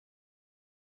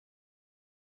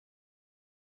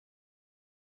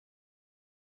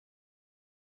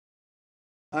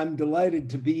I'm delighted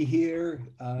to be here.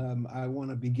 I want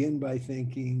to begin by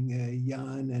thanking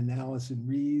Jan and Allison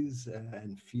Rees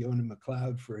and Fiona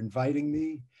McLeod for inviting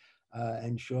me,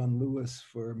 and Sean Lewis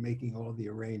for making all the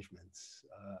arrangements.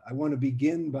 I want to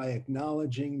begin by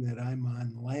acknowledging that I'm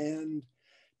on land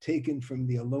taken from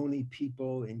the Ohlone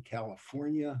people in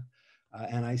California,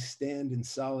 and I stand in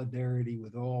solidarity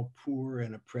with all poor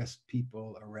and oppressed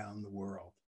people around the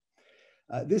world.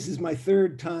 This is my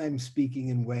third time speaking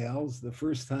in Wales. The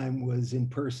first time was in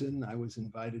person. I was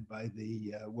invited by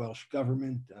the Welsh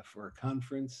government for a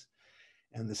conference.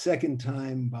 And the second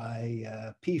time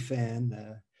by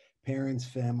PFAN, Parents,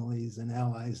 Families, and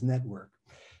Allies Network.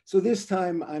 So this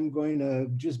time I'm going to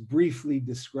just briefly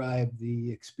describe the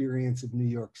experience of New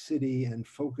York City and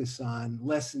focus on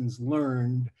lessons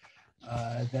learned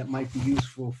that might be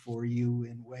useful for you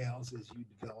in Wales as you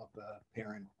develop a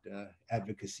parent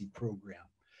advocacy program.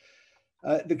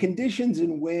 The conditions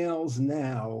in Wales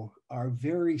now are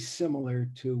very similar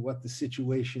to what the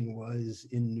situation was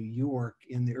in New York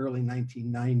in the early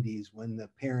 1990s when the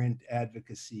parent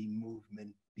advocacy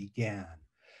movement began.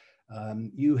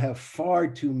 You have far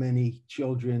too many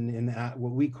children in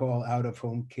what we call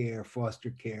out-of-home care, foster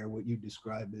care, what you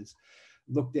describe as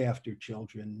looked after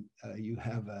children. You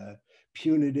have a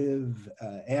punitive,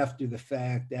 after the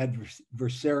fact,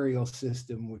 adversarial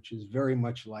system, which is very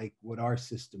much like what our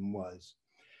system was.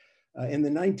 In the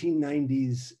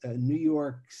 1990s, New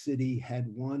York City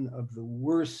had one of the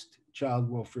worst child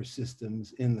welfare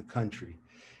systems in the country.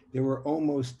 There were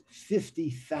almost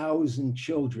 50,000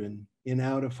 children in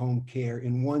out-of-home care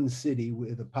in one city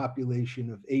with a population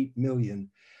of 8 million,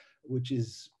 which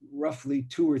is roughly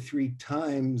 2 or 3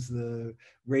 times the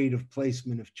rate of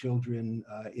placement of children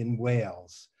in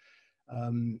Wales.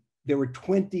 There were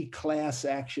 20 class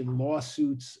action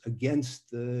lawsuits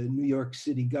against the New York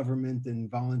City government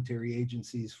and voluntary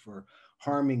agencies for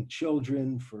harming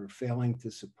children, for failing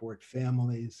to support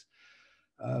families.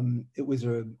 It was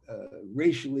a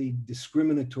racially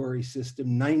discriminatory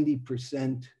system.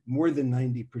 90%, more than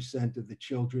 90% of the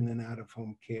children in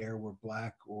out-of-home care were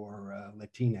Black or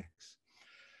Latinx.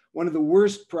 One of the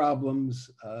worst problems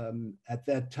at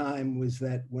that time was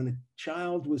that when a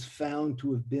child was found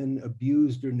to have been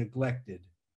abused or neglected,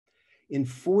 in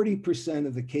 40%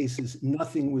 of the cases,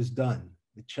 nothing was done.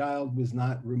 The child was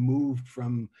not removed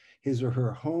from his or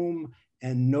her home,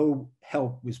 and no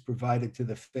help was provided to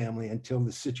the family until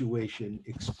the situation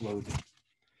exploded.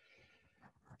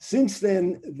 Since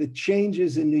then, the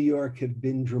changes in New York have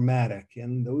been dramatic,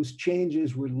 and those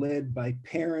changes were led by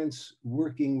parents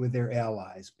working with their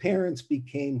allies. Parents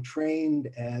became trained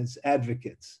as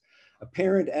advocates. A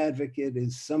parent advocate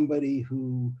is somebody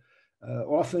who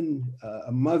often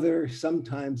a mother,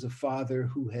 sometimes a father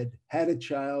who had had a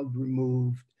child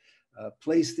removed,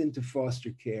 placed into foster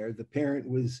care. The parent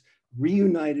was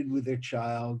reunited with their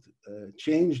child,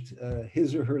 changed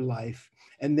his or her life,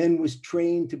 and then was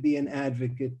trained to be an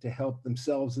advocate to help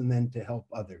themselves and then to help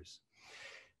others.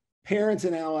 Parents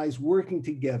and allies working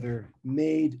together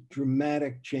made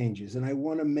dramatic changes, and I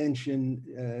want to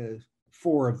mention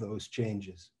 4 of those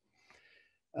changes.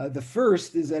 The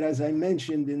first is that, as I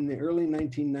mentioned, in the early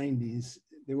 1990s,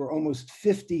 there were almost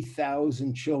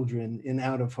 50,000 children in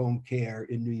out-of-home care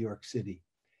in New York City.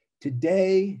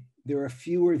 Today, there are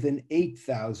fewer than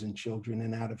 8,000 children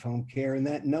in out-of-home care, and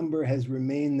that number has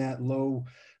remained that low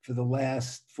for the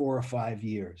last 4 or 5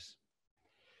 years.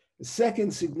 The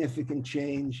second significant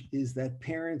change is that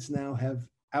parents now have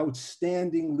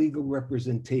outstanding legal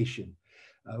representation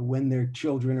when their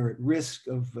children are at risk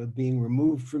of being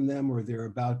removed from them or they're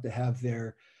about to have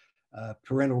their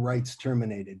parental rights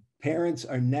terminated. Parents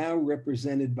are now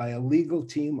represented by a legal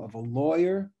team of a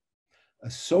lawyer, a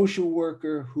social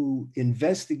worker who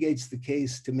investigates the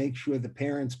case to make sure the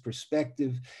parent's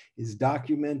perspective is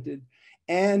documented,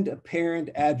 and a parent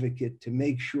advocate to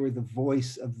make sure the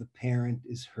voice of the parent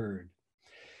is heard.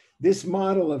 This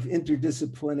model of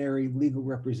interdisciplinary legal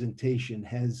representation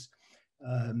has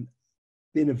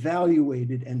been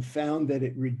evaluated and found that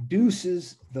it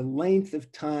reduces the length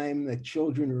of time that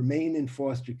children remain in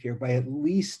foster care by at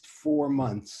least 4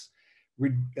 months,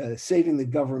 saving the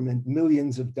government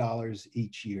millions of dollars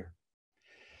each year.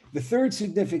 The third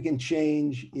significant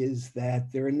change is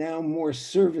that there are now more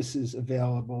services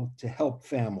available to help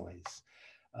families.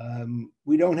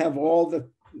 We don't have all the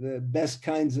best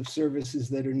kinds of services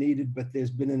that are needed, but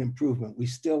there's been an improvement. We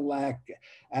still lack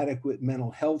adequate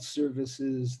mental health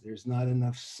services. There's not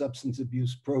enough substance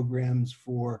abuse programs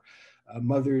for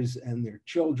mothers and their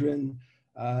children.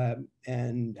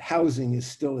 And housing is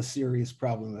still a serious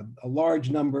problem. A large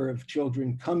number of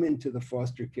children come into the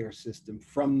foster care system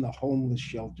from the homeless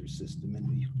shelter system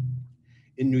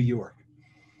in New York.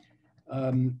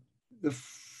 The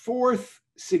fourth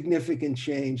significant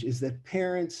change is that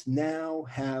parents now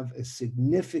have a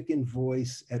significant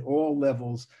voice at all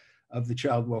levels of the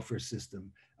child welfare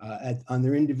system. On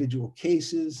their individual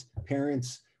cases,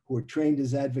 parents who are trained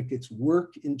as advocates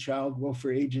work in child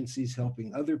welfare agencies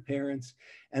helping other parents,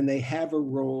 and they have a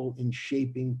role in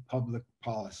shaping public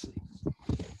policy.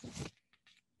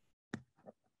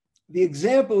 The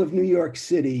example of New York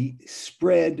City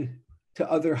spread to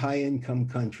other high-income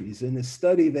countries. In a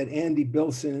study that Andy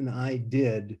Bilson and I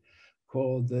did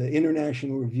called the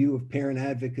International Review of Parent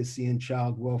Advocacy and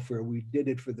Child Welfare, we did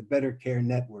it for the Better Care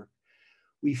Network.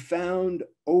 We found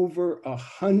over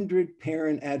 100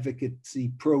 parent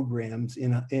advocacy programs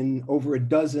in over a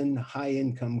dozen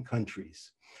high-income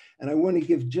countries. And I want to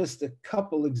give just a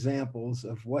couple examples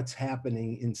of what's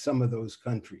happening in some of those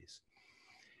countries.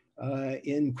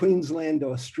 In Queensland,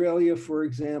 Australia, for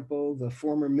example, the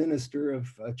former Minister of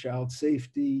Child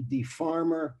Safety, Dee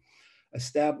Farmer,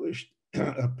 established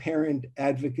a parent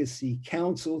advocacy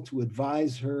council to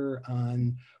advise her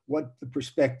on what the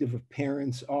perspective of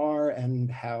parents are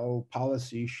and how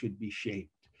policies should be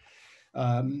shaped.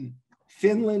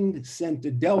 Finland sent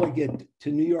a delegate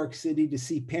to New York City to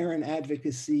see parent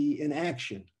advocacy in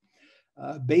action.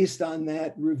 Based on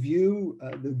that review,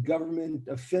 the government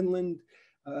of Finland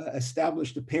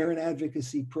established a parent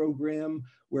advocacy program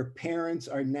where parents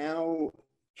are now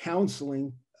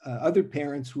counseling other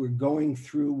parents who are going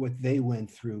through what they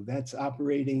went through. That's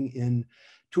operating in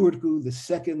Turku, the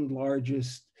second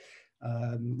largest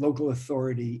local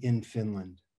authority in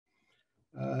Finland.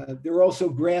 There are also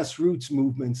grassroots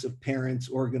movements of parents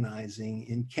organizing.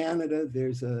 In Canada,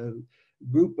 there's a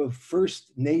group of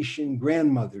First Nation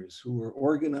grandmothers who are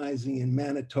organizing in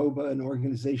Manitoba, an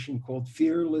organization called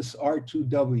Fearless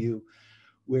R2W,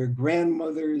 where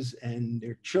grandmothers and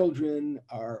their children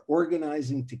are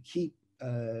organizing to keep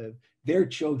their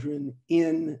children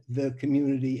in the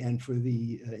community, and for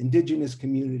the indigenous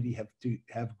community to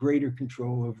have greater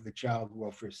control over the child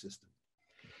welfare system.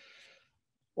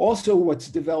 Also, what's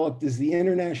developed is the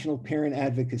International Parent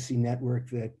Advocacy Network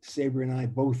that Sabra and I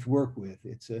both work with.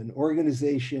 It's an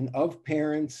organization of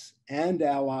parents and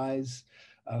allies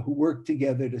who work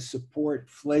together to support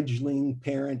fledgling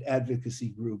parent advocacy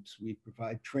groups. We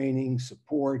provide training,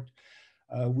 support.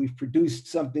 We've produced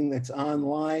something that's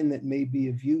online that may be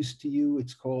of use to you.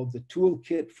 It's called the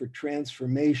Toolkit for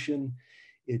Transformation.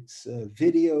 It's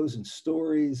videos and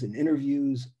stories and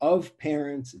interviews of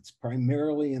parents. It's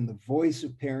primarily in the voice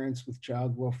of parents with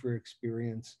child welfare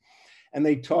experience. And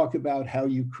they talk about how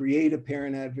you create a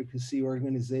parent advocacy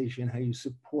organization, how you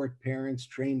support parents,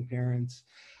 train parents,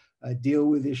 deal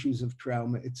with issues of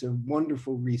trauma. It's a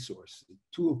wonderful resource, the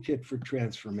Toolkit for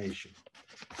Transformation.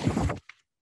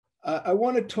 I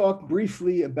want to talk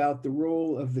briefly about the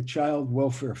role of the Child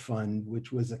Welfare Fund,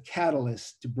 which was a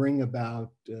catalyst to bring about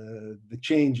the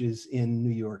changes in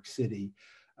New York City.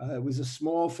 It was a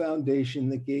small foundation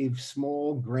that gave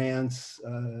small grants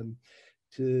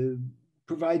to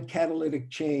provide catalytic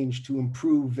change to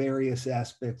improve various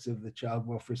aspects of the child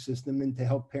welfare system and to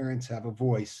help parents have a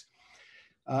voice.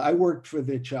 I worked for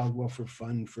the Child Welfare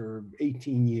Fund for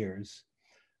 18 years.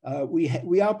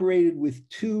 We operated with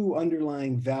two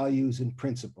underlying values and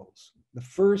principles. The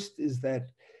first is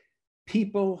that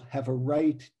people have a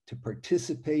right to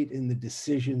participate in the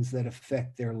decisions that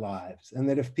affect their lives, and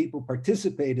that if people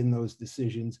participate in those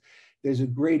decisions, there's a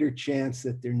greater chance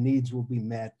that their needs will be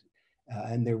met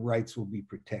and their rights will be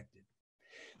protected.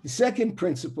 The second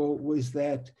principle was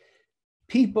that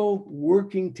people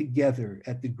working together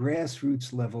at the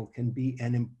grassroots level can be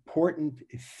an important,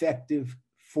 effective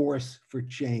force for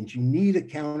change. You need a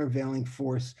countervailing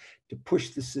force to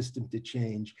push the system to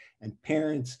change, and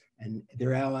parents and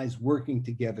their allies working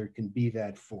together can be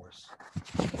that force.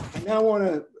 I now want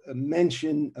to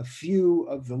mention a few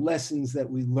of the lessons that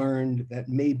we learned that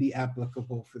may be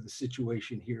applicable for the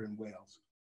situation here in Wales.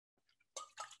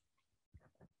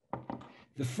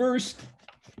 The first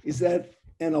is that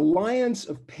an alliance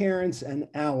of parents and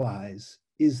allies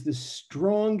is the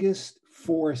strongest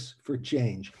force for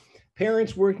change.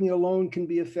 Parents working alone can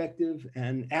be effective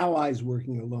and allies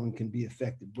working alone can be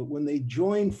effective. But when they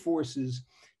join forces,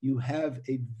 you have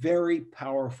a very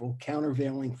powerful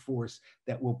countervailing force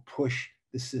that will push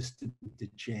the system to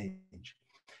change.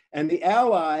 And the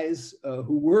allies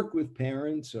who work with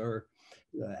parents are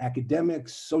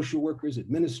academics, social workers,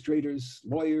 administrators,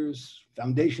 lawyers,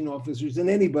 foundation officers, and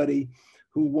anybody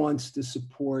who wants to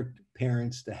support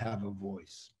parents to have a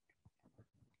voice.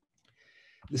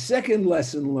 The second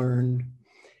lesson learned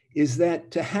is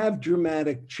that to have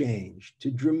dramatic change,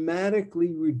 to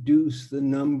dramatically reduce the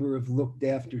number of looked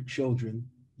after children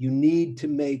you need to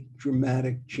make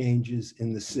dramatic changes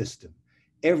in the system.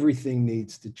 Everything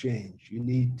needs to change. You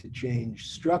need to change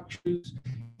structures,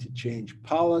 to change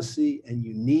policy, and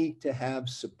you need to have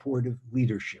supportive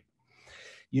leadership.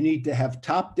 You need to have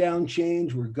top-down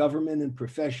change where government and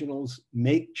professionals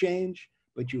make change,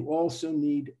 but you also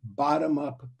need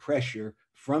bottom-up pressure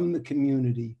from the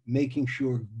community, making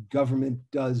sure government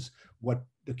does what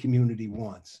the community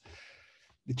wants.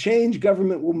 The change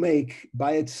government will make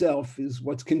by itself is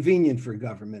what's convenient for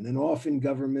government, and often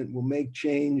government will make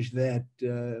change that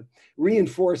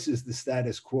reinforces the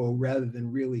status quo rather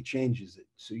than really changes it.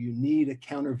 So you need a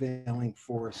countervailing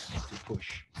force to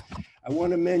push. I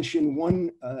want to mention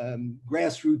one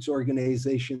grassroots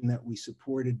organization that we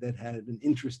supported that had an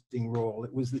interesting role.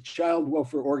 It was the Child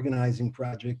Welfare Organizing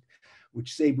Project,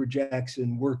 which Sabra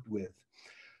Jackson worked with.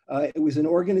 It was an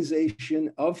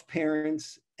organization of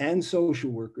parents and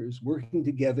social workers working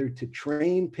together to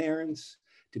train parents,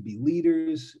 to be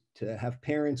leaders, to have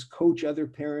parents coach other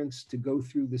parents to go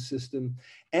through the system,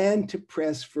 and to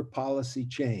press for policy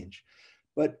change.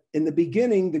 But in the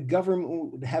beginning, the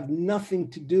government would have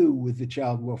nothing to do with the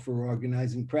Child Welfare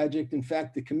Organizing Project. In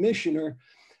fact, the commissioner,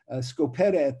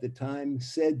 Scopetta at the time,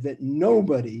 said that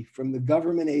nobody from the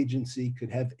government agency could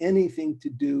have anything to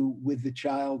do with the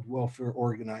Child Welfare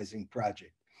Organizing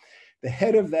Project. The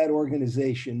head of that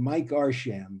organization, Mike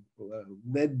Arsham,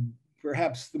 led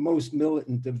perhaps the most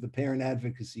militant of the parent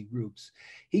advocacy groups.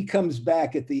 He comes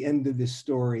back at the end of this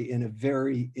story in a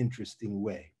very interesting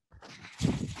way.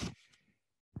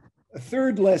 A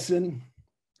third lesson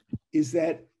is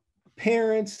that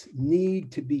parents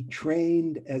need to be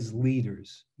trained as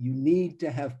leaders. You need to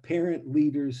have parent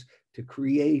leaders to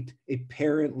create a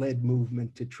parent-led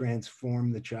movement to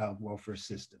transform the child welfare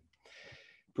system.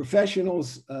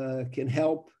 Professionals can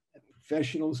help,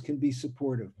 professionals can be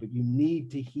supportive, but you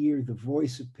need to hear the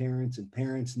voice of parents, and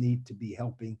parents need to be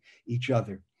helping each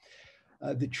other.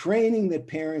 The training that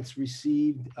parents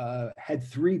received had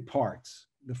three parts.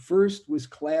 The first was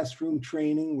classroom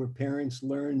training, where parents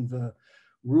learned the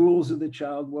rules of the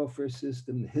child welfare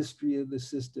system, the history of the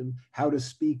system, how to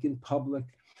speak in public,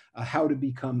 how to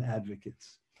become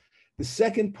advocates. The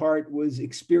second part was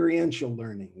experiential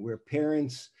learning, where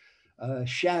parents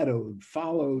shadowed,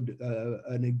 followed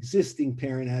an existing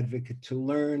parent advocate to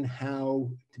learn how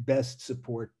to best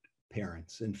support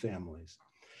parents and families.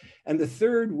 And the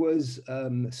third was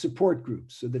support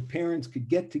groups, so that parents could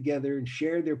get together and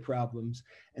share their problems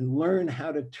and learn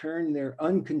how to turn their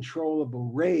uncontrollable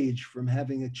rage from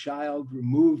having a child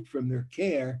removed from their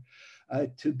care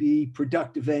to be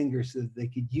productive anger, so that they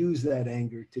could use that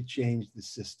anger to change the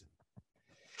system.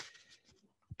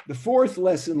 The fourth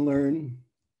lesson learned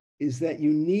is that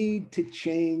you need to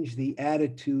change the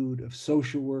attitude of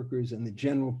social workers and the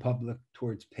general public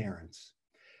towards parents.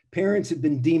 Parents have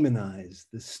been demonized.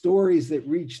 The stories that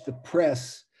reach the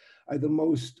press are the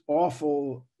most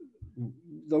awful,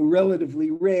 though relatively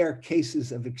rare,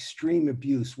 cases of extreme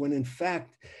abuse, when in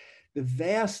fact, the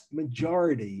vast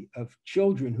majority of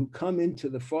children who come into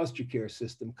the foster care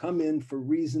system come in for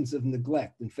reasons of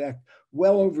neglect. In fact,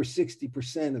 well over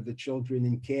 60% of the children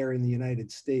in care in the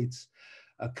United States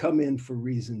come in for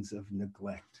reasons of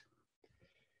neglect.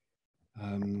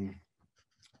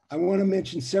 I want to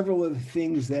mention several of the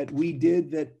things that we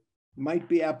did that might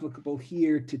be applicable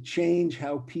here to change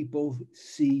how people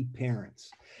see parents.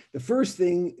 The first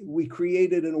thing, we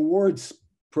created an awards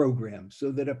program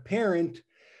so that a parent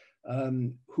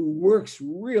who works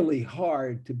really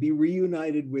hard to be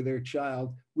reunited with their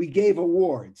child, we gave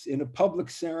awards in a public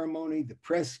ceremony. The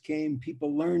press came,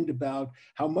 people learned about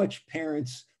how much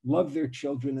parents love their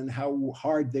children and how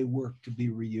hard they work to be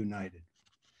reunited.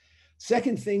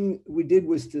 Second thing we did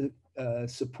was to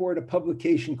support a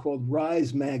publication called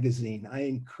Rise Magazine. I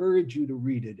encourage you to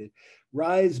read it.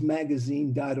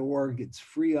 risemagazine.org. It's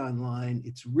free online.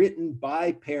 It's written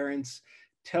by parents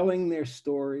telling their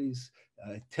stories,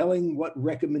 telling what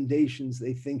recommendations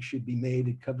they think should be made.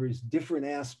 It covers different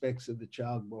aspects of the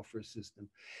child welfare system.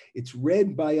 It's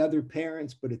read by other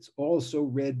parents, but it's also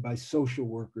read by social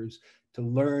workers to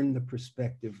learn the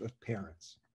perspective of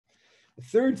parents. The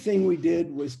third thing we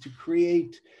did was to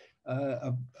create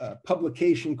a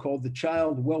publication called the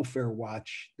Child Welfare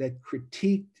Watch that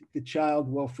critiqued the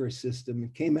child welfare system.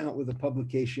 It came out with a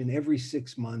publication every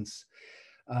 6 months.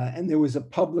 And there was a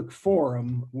public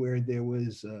forum where there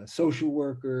was a social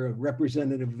worker, a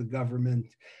representative of the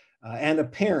government, and a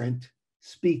parent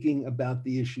speaking about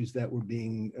the issues that were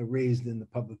being raised in the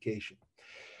publication.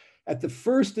 At the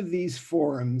first of these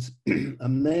forums, a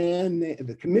man,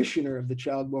 the commissioner of the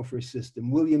child welfare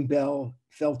system, William Bell,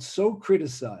 felt so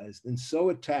criticized and so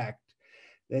attacked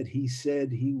that he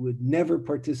said he would never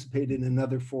participate in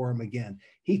another forum again.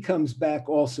 He comes back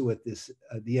also at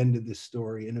the end of this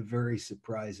story in a very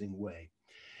surprising way.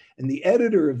 And the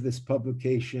editor of this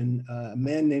publication, a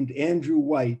man named Andrew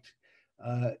White,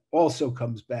 also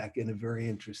comes back in a very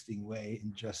interesting way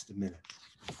in just a minute.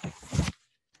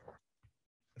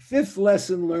 Fifth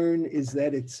lesson learned is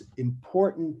that it's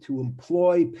important to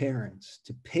employ parents,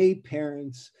 to pay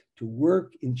parents, to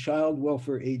work in child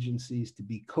welfare agencies, to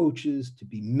be coaches, to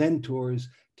be mentors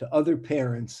to other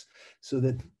parents, so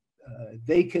that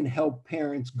they can help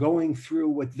parents going through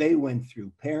what they went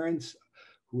through. Parents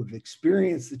who have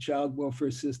experienced the child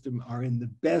welfare system are in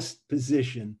the best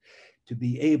position to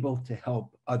be able to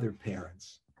help other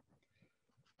parents.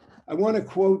 I want to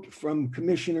quote from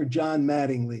Commissioner John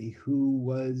Mattingly, who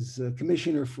was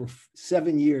commissioner for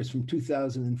 7 years from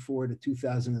 2004 to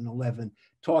 2011,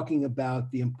 talking about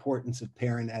the importance of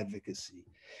parent advocacy.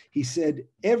 He said,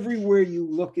 everywhere you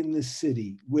look in this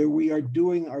city where we are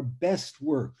doing our best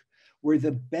work, where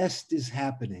the best is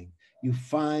happening, you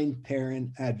find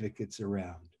parent advocates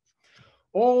around.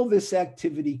 All this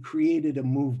activity created a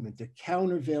movement, a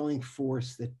countervailing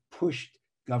force that pushed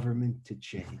government to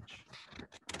change.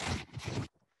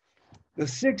 The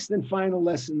sixth and final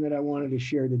lesson that I wanted to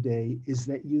share today is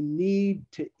that you need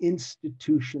to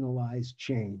institutionalize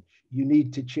change. You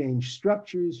need to change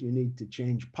structures, you need to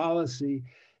change policy,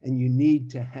 and you need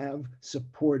to have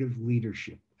supportive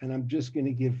leadership. And I'm just going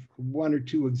to give 1 or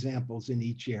 2 examples in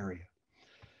each area.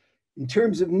 In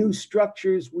terms of new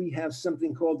structures, we have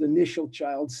something called initial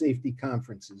child safety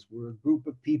conferences, where a group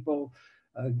of people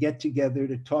get together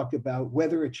to talk about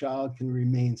whether a child can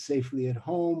remain safely at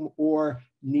home or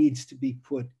needs to be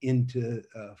put into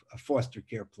a foster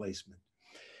care placement.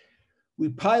 We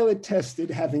pilot tested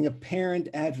having a parent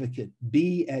advocate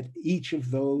be at each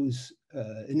of those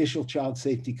initial child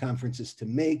safety conferences to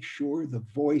make sure the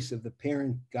voice of the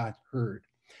parent got heard.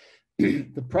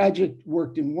 The project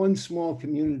worked in one small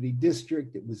community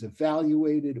district. It was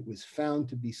evaluated. It was found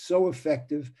to be so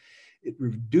effective. It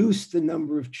reduced the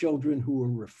number of children who were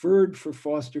referred for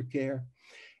foster care.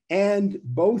 And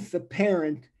both the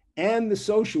parent and the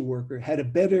social worker had a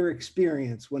better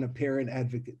experience when a parent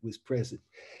advocate was present.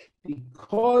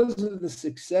 Because of the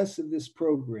success of this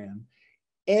program,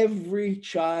 every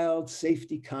child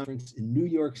safety conference in New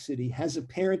York City has a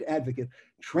parent advocate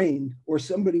trained or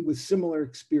somebody with similar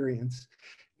experience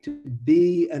to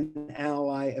be an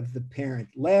ally of the parent.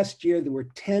 Last year, there were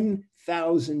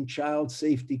 10,000 child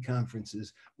safety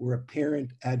conferences where a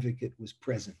parent advocate was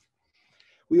present.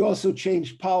 We also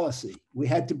changed policy. We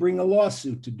had to bring a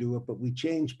lawsuit to do it, but we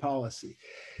changed policy.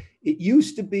 It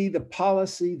used to be the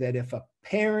policy that if a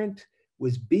parent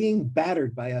was being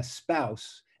battered by a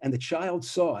spouse and the child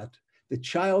saw it, the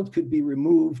child could be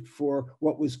removed for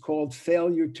what was called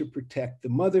failure to protect. The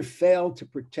mother failed to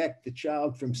protect the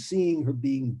child from seeing her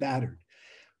being battered.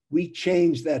 We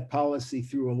changed that policy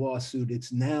through a lawsuit.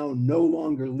 It's now no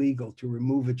longer legal to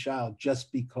remove a child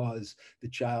just because the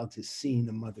child has seen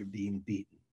a mother being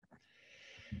beaten.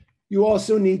 You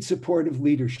also need supportive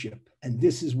leadership, and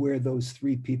this is where those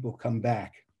 3 people come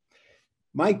back.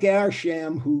 Mike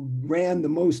Arsham, who ran the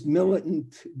most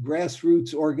militant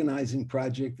grassroots organizing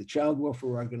project, the Child Welfare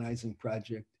Organizing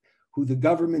Project, who the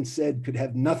government said could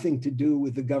have nothing to do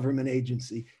with the government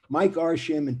agency. Mike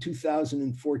Arsham in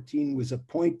 2014 was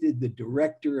appointed the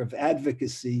Director of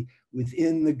Advocacy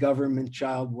within the government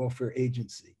Child Welfare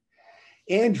Agency.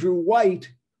 Andrew White,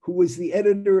 who was the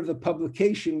editor of the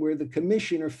publication where the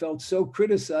commissioner felt so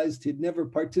criticized he'd never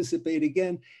participate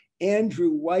again,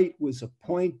 Andrew White was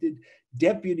appointed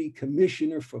Deputy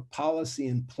Commissioner for Policy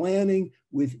and Planning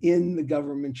within the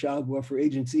Government Child Welfare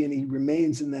Agency, and he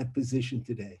remains in that position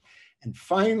today. And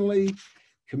finally,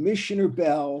 Commissioner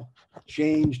Bell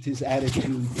changed his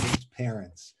attitude towards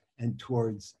parents and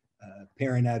towards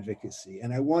parent advocacy.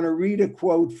 And I want to read a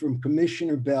quote from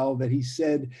Commissioner Bell that he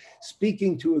said,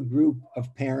 speaking to a group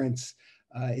of parents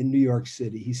in New York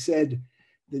City. He said,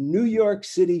 "The New York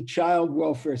City child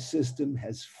welfare system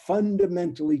has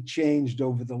fundamentally changed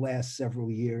over the last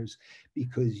several years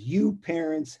because you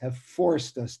parents have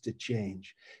forced us to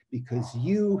change, because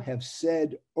you have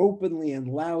said openly and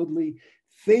loudly,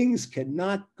 things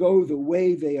cannot go the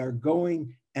way they are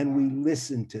going, and we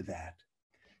listen to that.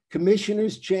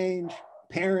 Commissioners change,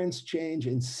 parents change,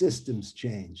 and systems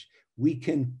change. We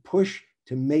can push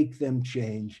to make them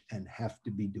change and have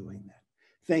to be doing that."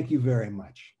 Thank you very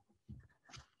much.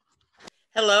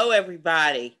 Hello,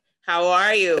 everybody. How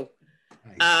are you?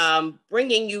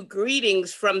 Bringing you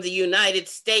greetings from the United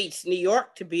States, New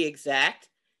York to be exact.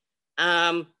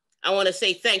 I want to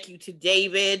say thank you to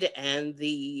David and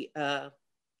the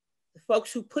the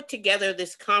folks who put together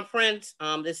this conference.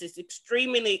 This is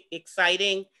extremely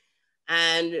exciting.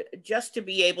 And just to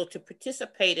be able to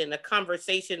participate in a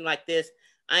conversation like this,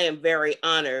 I am very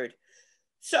honored.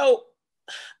 So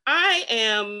I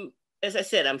am, as I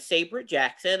said, I'm Sabra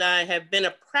Jackson. I have been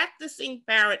a practicing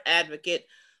parent advocate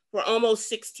for almost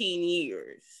 16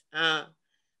 years.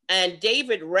 And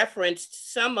David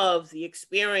referenced some of the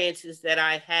experiences that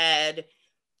I had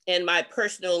in my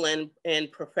personal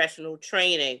and professional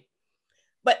training.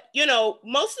 But, you know,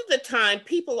 most of the time,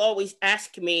 people always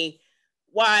ask me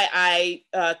why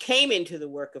I came into the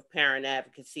work of parent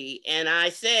advocacy. And I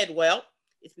said, well,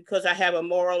 it's because I have a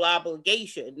moral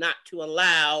obligation not to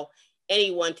allow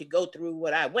anyone to go through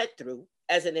what I went through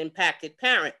as an impacted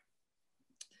parent.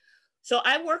 So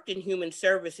I worked in human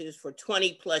services for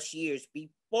 20 plus years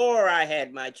before I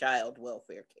had my child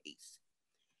welfare case.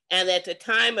 And at the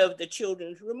time of the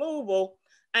children's removal,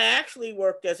 I actually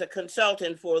worked as a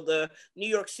consultant for the New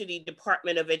York City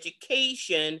Department of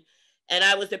Education, and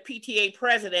I was the PTA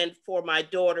president for my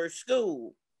daughter's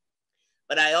school.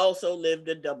 But I also lived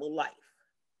a double life.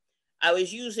 I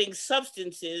was using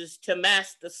substances to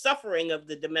mask the suffering of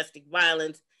the domestic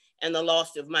violence and the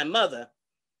loss of my mother,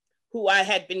 who I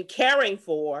had been caring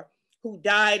for, who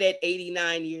died at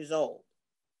 89 years old.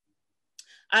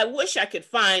 I wish I could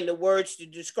find the words to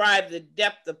describe the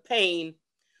depth of pain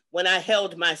when I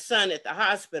held my son at the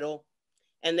hospital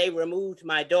and they removed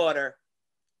my daughter.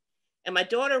 And my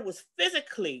daughter was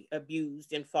physically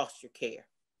abused in foster care.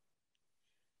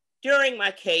 During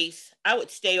my case, I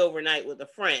would stay overnight with a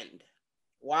friend.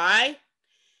 Why?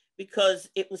 Because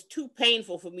it was too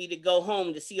painful for me to go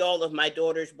home to see all of my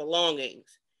daughter's belongings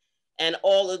and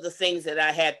all of the things that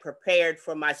I had prepared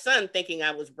for my son, thinking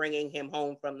I was bringing him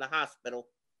home from the hospital.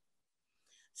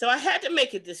 So I had to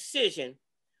make a decision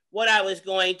what I was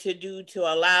going to do to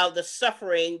allow the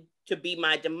suffering to be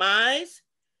my demise,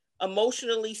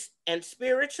 emotionally and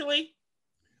spiritually,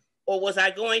 or was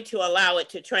I going to allow it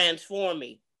to transform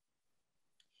me,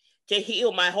 to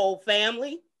heal my whole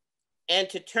family, and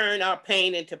to turn our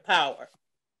pain into power?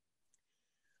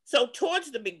 So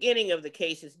towards the beginning of the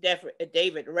case, as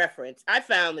David referenced, I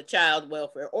found the Child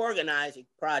Welfare Organizing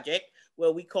Project,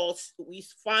 where we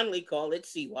fondly call it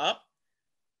CWOP,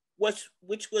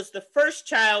 which was the first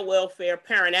child welfare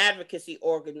parent advocacy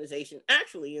organization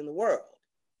actually in the world.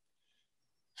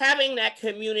 Having that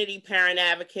community parent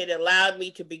advocate allowed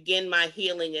me to begin my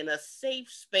healing in a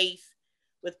safe space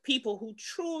with people who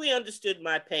truly understood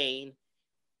my pain,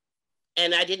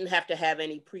 and I didn't have to have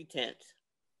any pretense.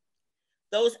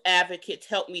 Those advocates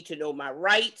helped me to know my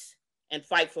rights and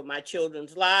fight for my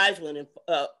children's lives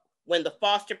when the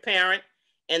foster parent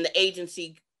and the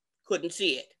agency couldn't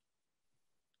see it.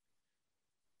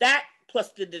 That,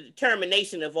 plus the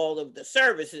determination of all of the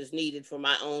services needed for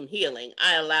my own healing,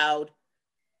 I allowed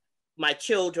my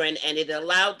children, and it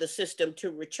allowed the system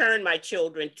to return my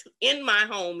children in my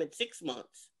home in 6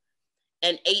 months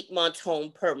and 8 months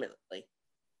home permanently.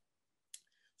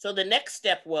 So the next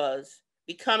step was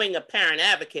becoming a parent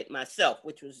advocate myself,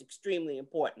 which was extremely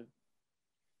important.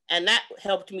 And that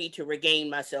helped me to regain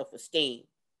my self-esteem.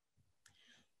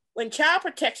 When Child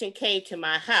Protection came to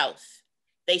my house,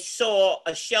 they saw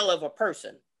a shell of a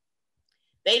person.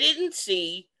 They didn't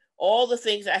see all the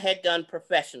things I had done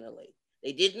professionally.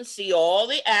 They didn't see all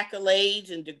the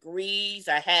accolades and degrees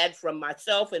I had from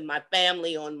myself and my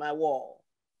family on my wall.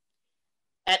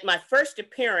 At my first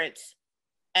appearance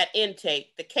at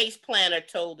intake, the case planner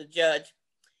told the judge,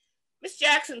 "Ms.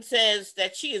 Jackson says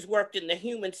that she has worked in the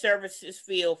human services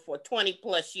field for 20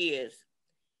 plus years."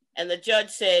 And the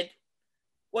judge said,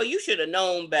 "Well, you should have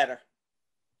known better."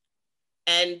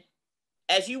 And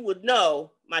as you would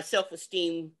know, my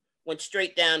self-esteem went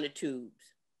straight down the tubes.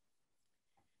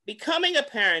 Becoming a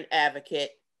parent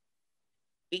advocate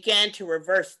began to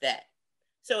reverse that.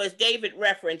 So as David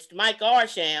referenced, Mike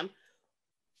Arsham,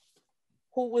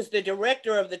 who was the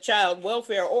director of the Child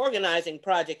Welfare Organizing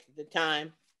Project at the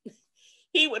time,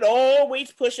 he would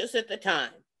always push us at the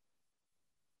time.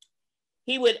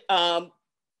 He would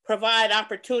provide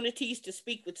opportunities to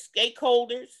speak with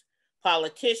stakeholders,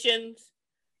 politicians,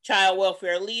 child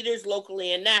welfare leaders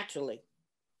locally and nationally.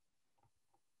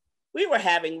 We were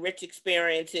having rich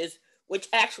experiences, which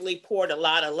actually poured a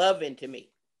lot of love into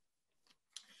me.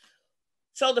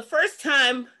 So the first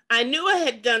time I knew I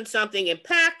had done something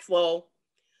impactful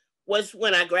was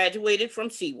when I graduated from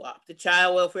CWOP, the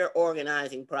Child Welfare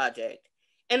Organizing Project.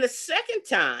 And the second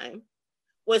time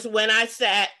was when I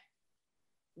sat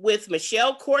with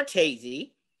Michelle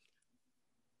Cortese,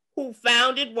 who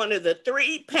founded one of the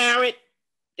 3 parent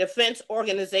defense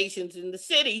organizations in the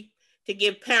city to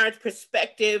give parents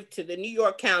perspective to the New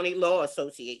York County Law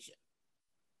Association.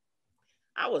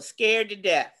 I was scared to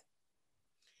death.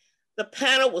 The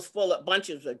panel was full of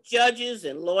bunches of judges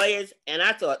and lawyers, and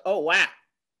I thought, oh, wow.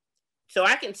 So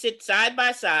I can sit side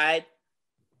by side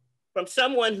from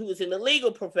someone who is in the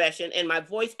legal profession and my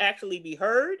voice actually be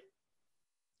heard?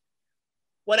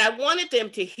 What I wanted them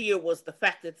to hear was the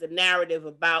fact that the narrative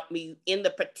about me in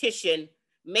the petition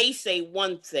may say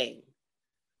one thing,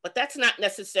 but that's not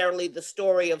necessarily the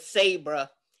story of Sabra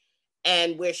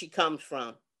and where she comes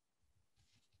from.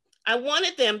 I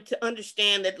wanted them to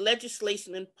understand that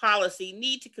legislation and policy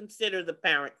need to consider the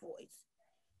parent voice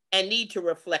and need to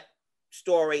reflect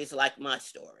stories like my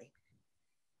story.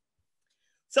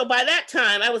 So by that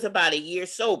time, I was about a year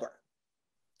sober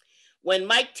when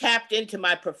Mike tapped into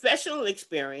my professional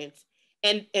experience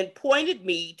and appointed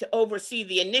me to oversee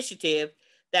the initiative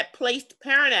that placed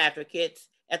parent advocates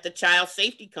at the child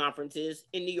safety conferences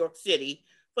in New York City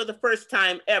for the first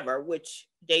time ever, which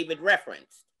David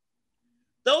referenced.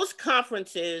 Those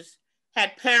conferences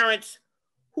had parents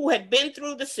who had been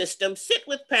through the system sit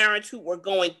with parents who were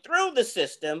going through the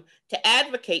system to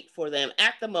advocate for them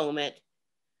at the moment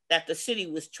that the city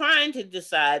was trying to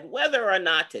decide whether or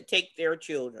not to take their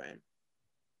children.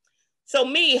 So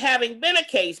me, having been a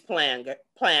case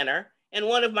planner, and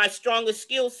one of my strongest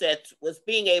skill sets was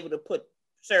being able to put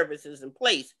services in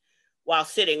place while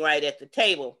sitting right at the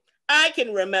table, I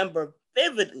can remember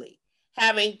vividly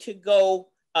having to go,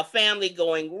 a family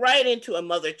going right into a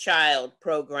mother-child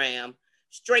program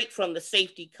straight from the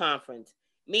safety conference,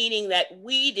 meaning that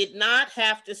we did not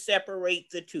have to separate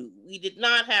the two. We did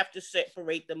not have to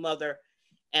separate the mother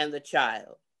and the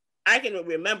child. I can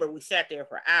remember we sat there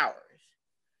for hours.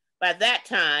 By that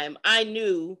time, I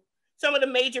knew some of the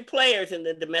major players in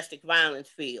the domestic violence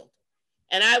field,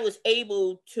 and I was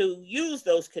able to use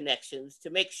those connections to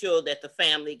make sure that the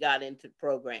family got into the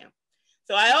program.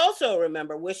 So I also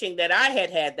remember wishing that I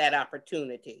had had that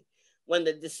opportunity when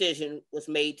the decision was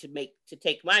made to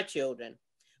take my children,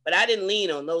 but I didn't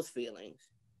lean on those feelings.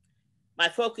 My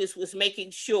focus was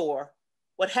making sure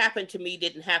what happened to me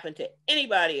didn't happen to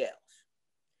anybody else.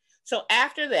 So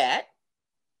after that,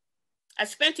 I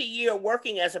spent a year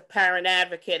working as a parent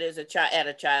advocate at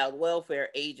a child welfare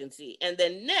agency. And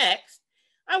then next,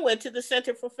 I went to the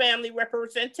Center for Family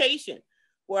Representation,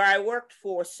 where I worked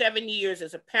for 7 years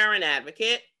as a parent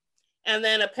advocate and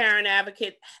then a parent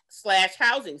advocate /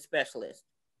 housing specialist.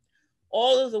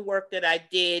 All of the work that I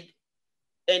did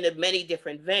in the many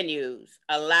different venues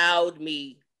allowed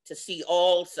me to see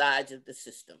all sides of the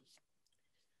system.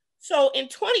 So in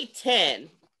 2010,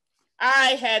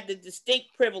 I had the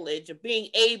distinct privilege of being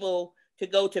able to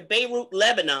go to Beirut,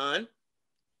 Lebanon,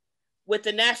 with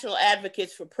the National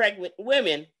Advocates for Pregnant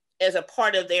Women as a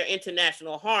part of their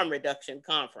International Harm Reduction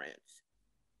Conference.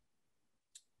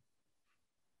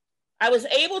 I was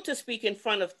able to speak in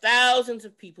front of thousands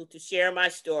of people to share my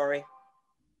story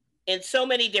in so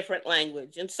many different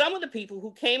languages. And some of the people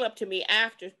who came up to me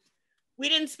after, we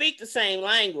didn't speak the same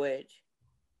language,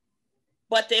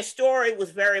 but their story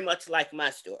was very much like my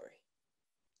story.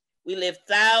 We lived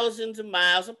thousands of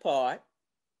miles apart.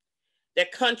 Their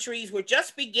countries were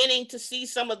just beginning to see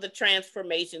some of the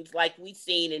transformations like we've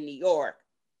seen in New York,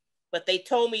 but they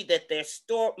told me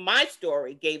that my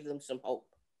story gave them some hope.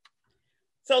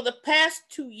 So the past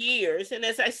 2 years, and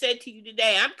as I said to you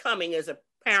today, I'm coming as a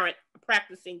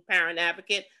practicing parent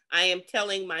advocate. I am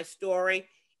telling my story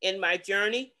in my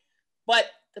journey, but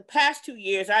the past 2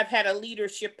 years, I've had a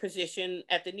leadership position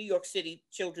at the New York City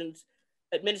Children's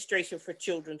Administration for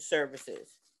Children's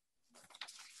Services.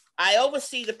 I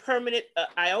oversee the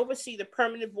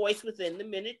permanent voice within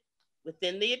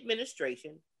the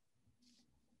administration.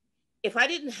 If I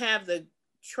didn't have the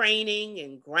training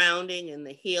and grounding and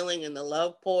the healing and the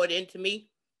love poured into me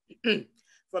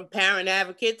from parent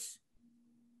advocates,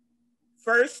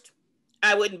 first,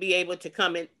 I wouldn't be able to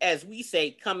come in, as we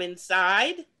say, come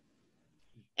inside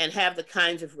and have the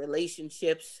kinds of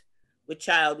relationships with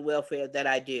child welfare that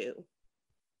I do.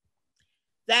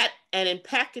 That an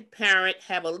impacted parent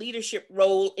have a leadership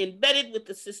role embedded with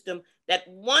the system that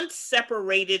once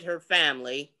separated her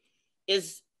family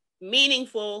is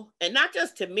meaningful, and not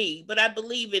just to me, but I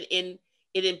believe it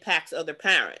impacts other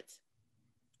parents.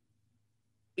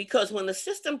 Because when the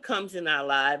system comes in our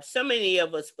lives, so many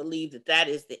of us believe that that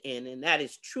is the end, and that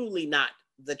is truly not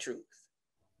the truth.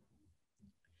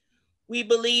 We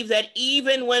believe that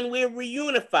even when we're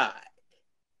reunified,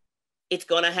 it's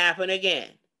going to happen again.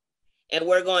 And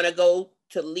we're going to go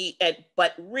to lead,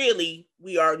 but really,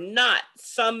 we are not.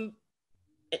 Some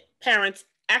parents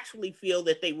actually feel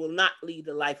that they will not lead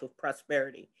a life of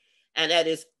prosperity. And that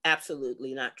is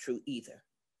absolutely not true either.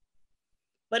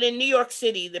 But in New York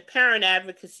City, the parent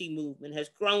advocacy movement has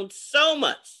grown so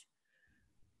much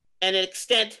and an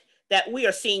extent that we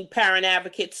are seeing parent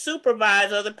advocates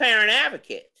supervise other parent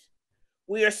advocates.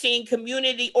 We are seeing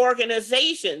community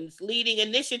organizations leading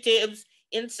initiatives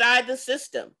inside the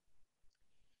system.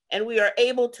 And we are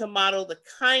able to model the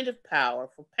kind of power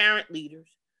for parent leaders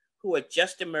who are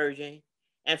just emerging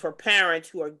and for parents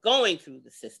who are going through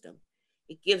the system.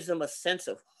 It gives them a sense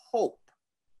of hope.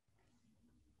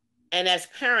 And as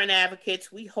parent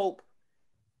advocates, we hope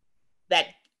that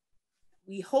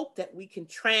we can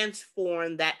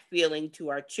transform that feeling to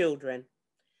our children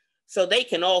so they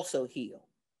can also heal.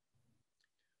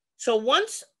 So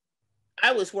once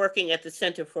I was working at the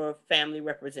Center for Family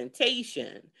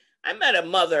Representation, I met a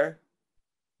mother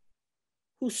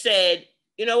who said,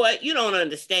 you know what, you don't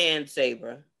understand,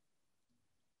 Sabra.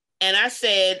 And I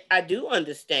said, I do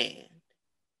understand.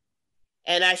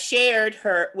 And I shared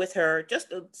with her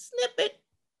just a snippet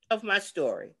of my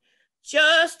story,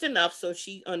 just enough so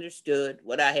she understood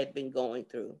what I had been going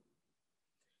through.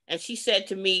 And she said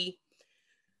to me,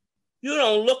 you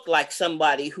don't look like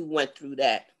somebody who went through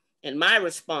that. And my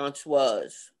response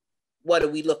was, what do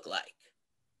we look like?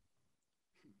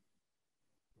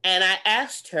 And I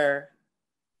asked her,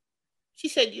 she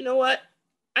said, you know what?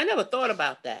 I never thought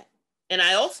about that. And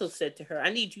I also said to her,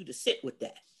 I need you to sit with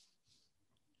that.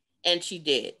 And she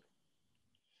did.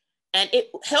 And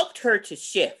it helped her to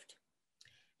shift.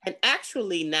 And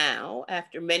actually now,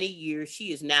 after many years,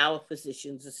 she is now a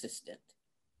physician's assistant.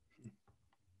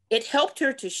 It helped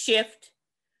her to shift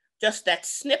just that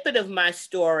snippet of my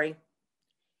story,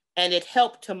 and it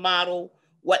helped to model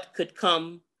what could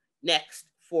come next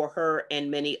for her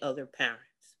and many other parents.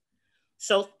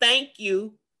 So thank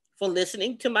you for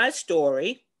listening to my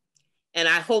story, and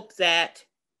I hope that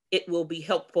it will be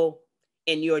helpful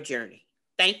in your journey.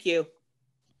 Thank you.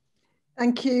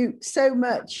 Thank you so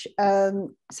much,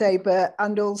 Sabra,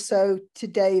 and also to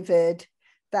David.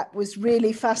 That was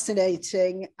really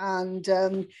fascinating, and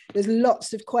there's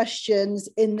lots of questions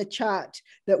in the chat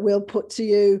that we'll put to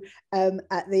you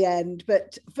at the end.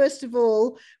 But first of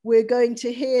all, we're going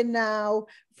to hear now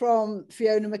from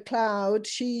Fiona McLeod.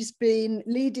 She's been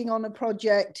leading on a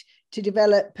project to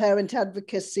develop parent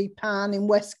advocacy PAN in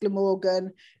West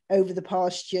Glamorgan over the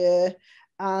past year.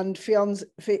 And Fiona's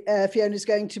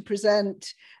going to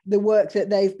present the work that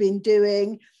they've been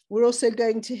doing. We're also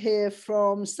going to hear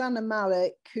from Sana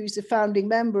Malik, who's a founding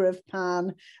member of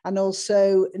PAN, and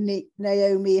also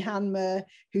Naomi Hanmer,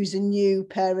 who's a new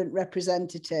parent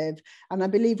representative. And I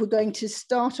believe we're going to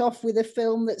start off with a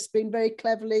film that's been very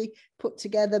cleverly put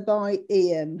together by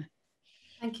Ian.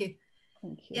 Thank you.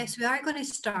 Thank you. Yes, we are going to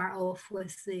start off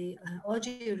with the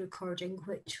audio recording,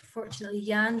 which fortunately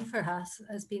Jan for us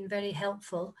has been very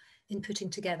helpful in putting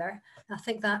together. I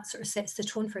think that sort of sets the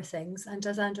tone for things. And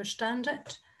as I understand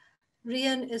it,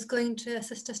 Rian is going to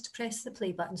assist us to press the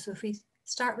play button. So if we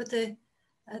start with the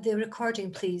recording,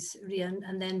 please, Rian,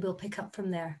 and then we'll pick up from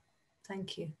there.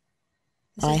 Thank you.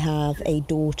 I have a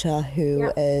daughter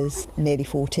who is nearly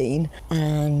 14,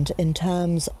 and in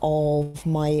terms of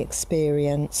my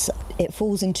experience, it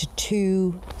falls into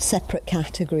two separate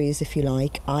categories, if you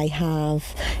like. I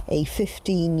have a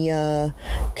 15-year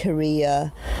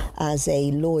career as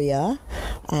a lawyer,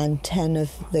 and 10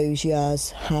 of those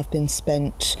years have been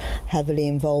spent heavily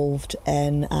involved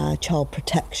in child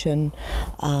protection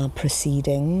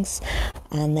proceedings.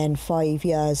 And then 5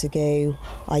 years ago,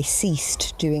 I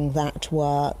ceased doing that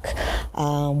work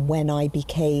when I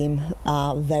became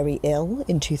very ill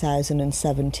in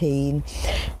 2017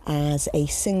 as a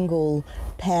single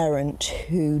parent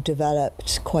who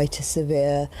developed quite a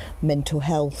severe mental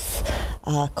health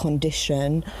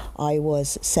condition. I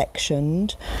was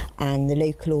sectioned, and the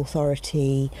local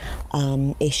authority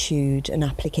issued an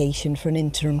application for an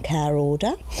interim care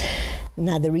order.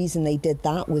 Now, the reason they did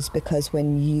that was because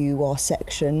when you are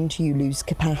sectioned, you lose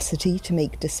capacity to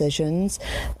make decisions.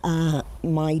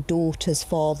 My daughter's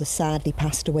father sadly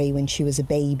passed away when she was a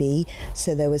baby,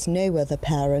 so there was no other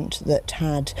parent that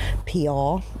had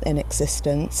PR in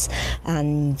existence,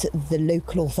 and the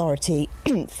local authority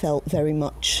felt very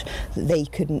much that they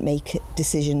couldn't make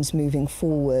decisions moving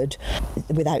forward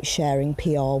without sharing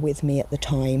PR with me at the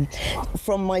time.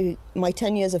 From my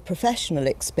 10 years of professional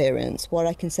experience, what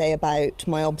I can say about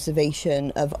my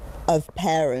observation of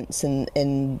parents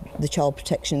in the child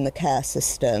protection and the care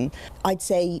system, I'd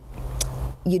say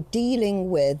you're dealing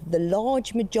with the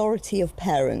large majority of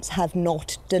parents have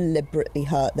not deliberately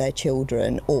hurt their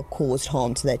children or caused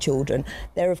harm to their children.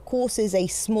 There, of course, is a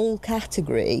small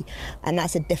category, and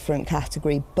that's a different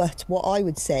category. But what I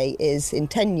would say is in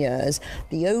 10 years,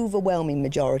 the overwhelming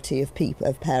majority of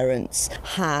parents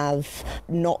have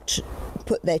not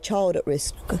put their child at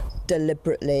risk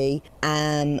deliberately.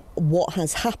 What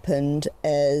has happened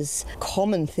is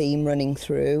common theme running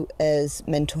through is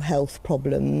mental health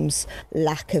problems,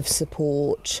 lack of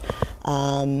support,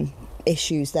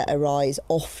 issues that arise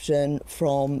often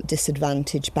from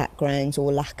disadvantaged backgrounds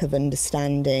or lack of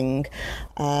understanding.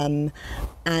 And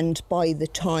by the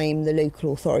time the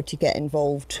local authority get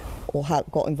involved or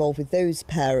got involved with those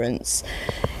parents,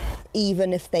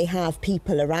 even if they have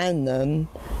people around them,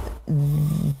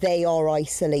 they are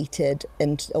isolated,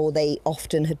 or they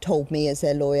often had told me as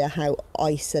their lawyer how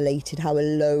isolated, how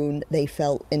alone they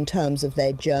felt in terms of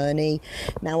their journey.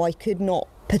 Now, I could not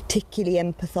particularly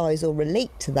empathise or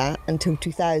relate to that until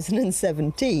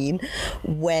 2017,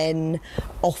 when,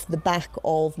 off the back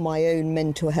of my own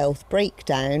mental health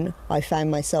breakdown, I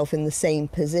found myself in the same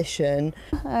position.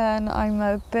 And I'm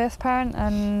a birth parent,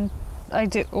 and I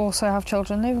do also have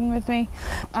children living with me,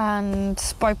 and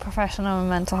by profession I'm a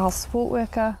mental health support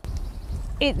worker.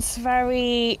 It's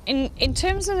very, in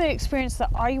terms of the experience that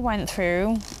I went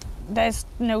through, there's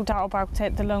no doubt about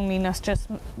it, the loneliness just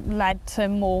led to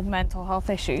more mental health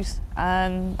issues.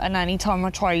 And any time I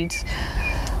tried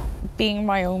being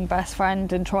my own best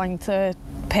friend and trying to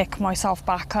pick myself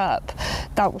back up,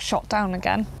 that was shot down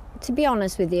again. To be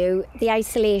honest with you, the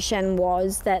isolation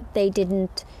was that they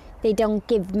don't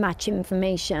give much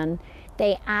information.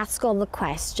 They ask all the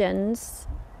questions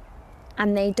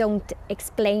and they don't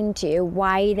explain to you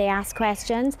why they ask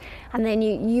questions. And then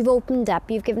you've opened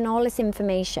up, you've given all this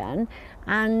information,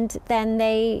 and then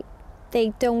they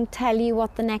don't tell you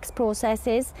what the next process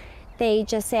is. They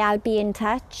just say, I'll be in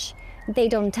touch. They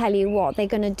don't tell you what they're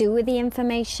going to do with the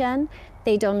information.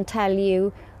 They don't tell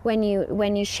you when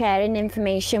you're sharing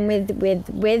information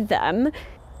with them.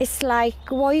 It's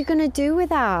like, what are you going to do with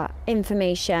that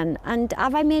information? And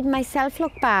have I made myself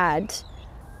look bad?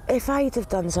 If I'd have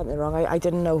done something wrong, I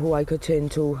didn't know who I could turn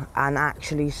to and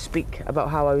actually speak about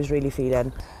how I was really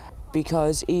feeling.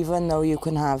 Because even though you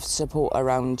can have support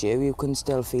around you, you can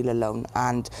still feel alone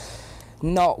and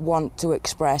not want to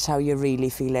express how you're really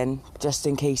feeling, just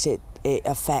in case it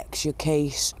affects your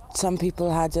case. Some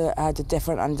people had a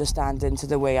different understanding to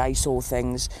the way I saw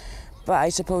things, but I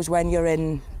suppose when you're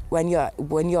in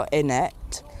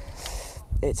it,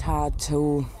 it's hard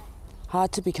to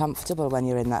be comfortable when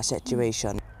you're in that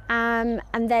situation.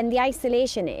 And then the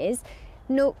isolation is,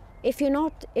 if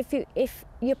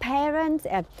your parents,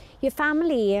 your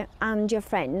family and your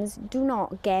friends do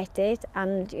not get it,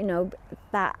 and you know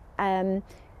that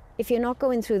if you're not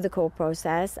going through the court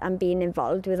process and being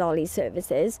involved with all these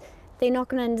services, they're not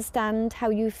going to understand how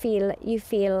you feel. You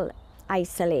feel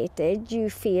isolated,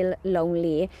 you feel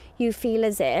lonely, you feel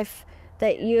as if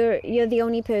that you're the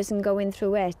only person going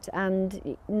through it,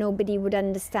 and nobody would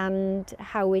understand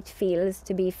how it feels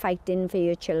to be fighting for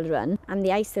your children. And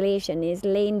the isolation is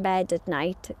laying in bed at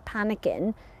night,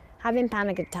 panicking, having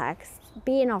panic attacks,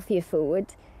 being off your food,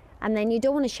 and then you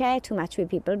don't want to share too much with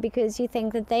people because you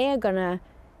think that they are gonna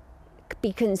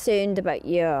be concerned about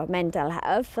your mental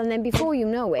health, and then before you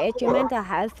know it, your mental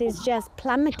health is just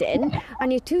plummeting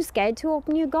and you're too scared to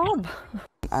open your gob.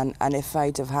 And if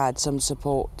I'd have had some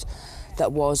support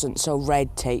that wasn't so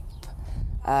red tape,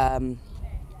 I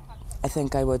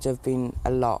think I would have been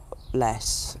a lot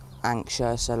less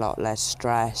anxious, a lot less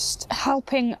stressed.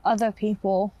 Helping other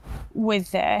people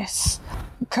with this,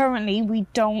 currently we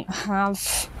don't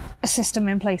have a system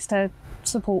in place to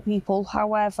support people.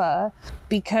 However,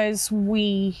 because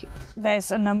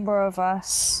there's a number of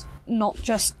us, not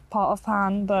just part of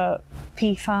PAN but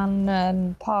PFAN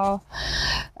and PAR,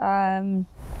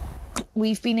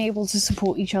 we've been able to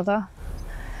support each other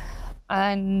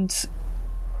and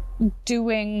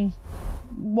doing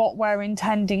what we're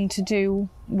intending to do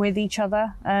with each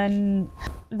other, and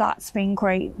that's been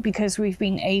great because we've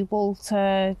been able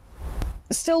to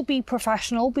still be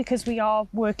professional because we are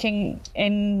working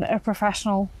in a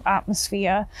professional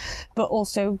atmosphere, but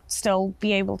also still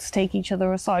be able to take each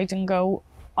other aside and go,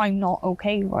 I'm not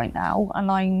okay right now and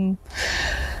I'm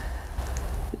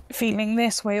feeling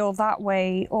this way or that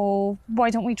way, or why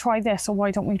don't we try this or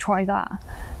why don't we try that?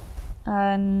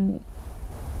 And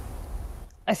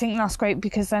I think that's great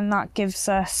because then that gives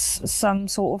us some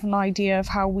sort of an idea of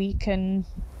how we can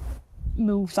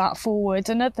move that forward.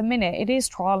 And at the minute it is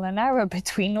trial and error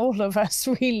between all of us,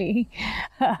 really.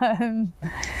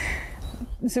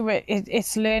 So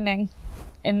it's learning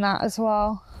in that as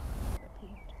well.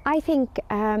 I think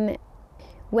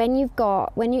when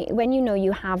you know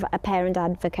you have a parent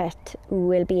advocate who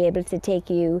will be able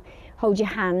to hold your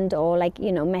hand, or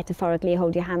metaphorically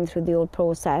hold your hand through the whole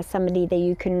process, somebody that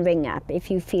you can ring up if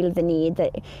you feel the need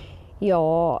that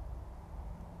you're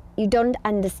you don't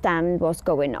understand what's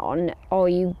going on, or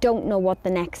you don't know what the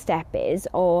next step is,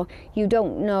 or you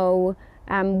don't know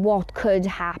what could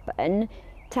happen,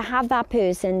 to have that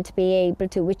person to be able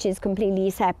to, which is completely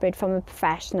separate from a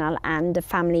professional and a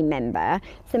family member,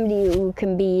 somebody who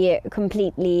can be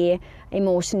completely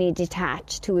emotionally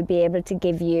detached, who would be able to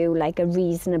give you like a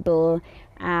reasonable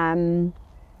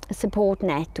support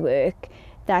network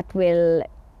that will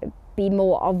be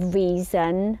more of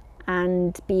reason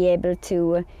and be able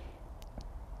to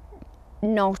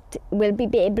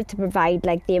be able to provide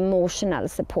like the emotional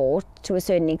support to a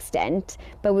certain extent,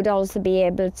 but would also be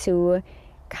able to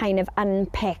kind of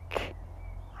unpick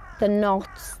the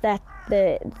knots that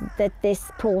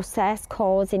this process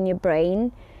causes in your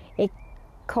brain. It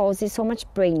causes so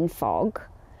much brain fog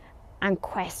and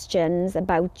questions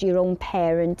about your own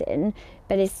parenting,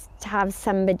 but it's to have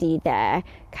somebody there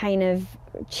kind of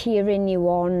cheering you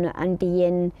on and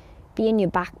being your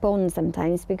backbone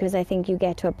sometimes, because I think you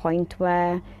get to a point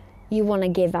where you want to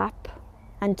give up,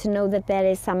 and to know that there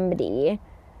is somebody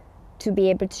to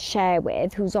be able to share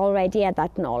with who's already had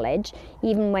that knowledge,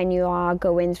 even when you are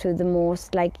going through the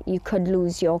most, like you could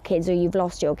lose your kids or you've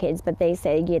lost your kids, but they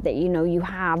say that, you know, you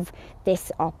have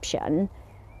this option.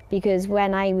 Because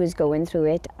when I was going through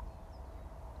it,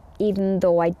 even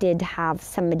though I did have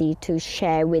somebody to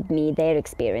share with me their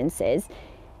experiences,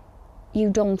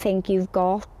 you don't think you've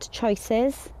got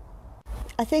choices.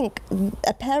 I think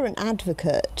a parent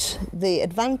advocate, the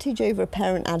advantage over a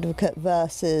parent advocate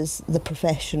versus the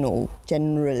professional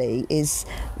generally is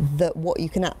that what you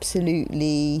can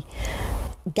absolutely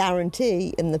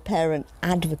guarantee in the parent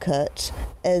advocate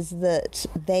is that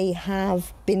they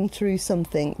have been through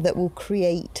something that will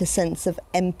create a sense of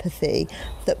empathy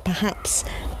that perhaps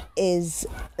is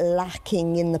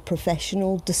lacking in the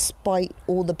professional. Despite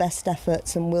all the best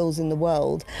efforts and wills in the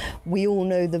world, we all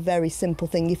know the very simple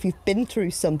thing: if you've been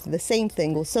through something, the same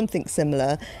thing or something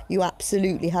similar, you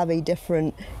absolutely have a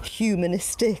different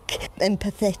humanistic,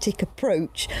 empathetic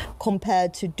approach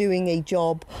compared to doing a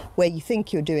job where you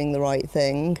think you're doing the right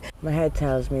thing. My head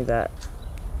tells me that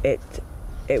it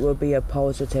will be a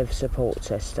positive support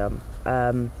system,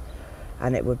 and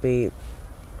it would be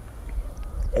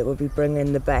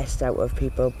bringing the best out of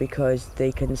people, because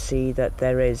they can see that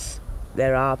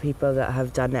there are people that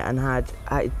have done it and had.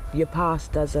 Your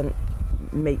past doesn't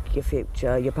make your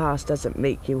future. Your past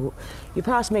makes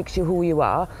you who you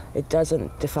are. It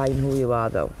doesn't define who you are,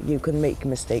 though. You can make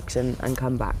mistakes and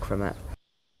come back from it.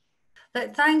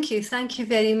 But thank you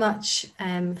very much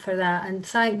for that, and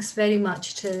thanks very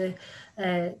much to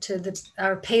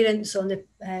our parents on the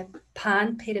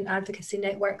PAN, Parent Advocacy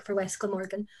Network for West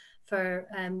Glamorgan, for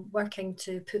working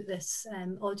to put this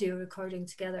audio recording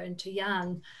together, and to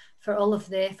Jan for all of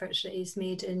the efforts that he's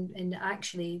made in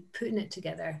actually putting it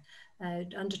together,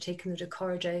 undertaking the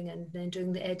recording and then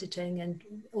doing the editing and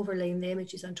overlaying the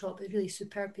images on top. A really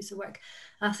superb piece of work.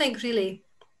 I think really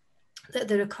that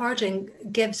the recording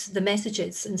gives the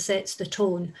messages and sets the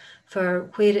tone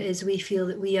for where it is we feel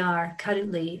that we are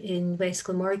currently in West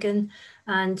Glamorgan,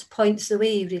 and points the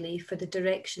way really for the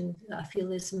direction that I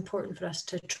feel is important for us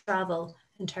to travel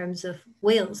in terms of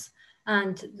Wales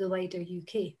and the wider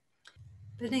UK.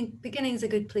 Beginning is a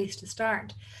good place to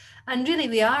start. And really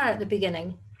we are at the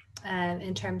beginning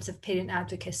in terms of parent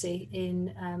advocacy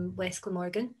in West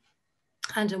Glamorgan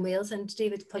and in Wales. And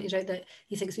David pointed out that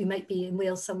he thinks we might be in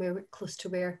Wales somewhere close to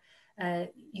where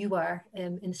you were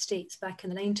in the States back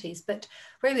in the 90s. But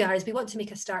where we are is we want to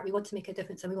make a start, we want to make a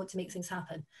difference, and we want to make things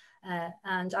happen.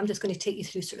 And I'm just going to take you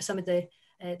through sort of some of the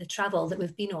travel that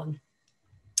we've been on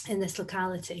in this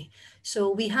locality. So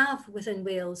we have within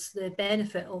Wales the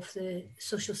benefit of the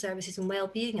Social Services and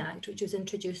Wellbeing Act, which was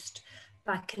introduced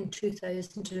back in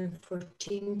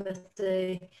 2014 with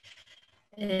the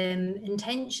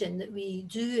intention that we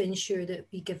do ensure that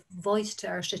we give voice to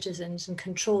our citizens and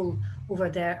control over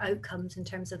their outcomes in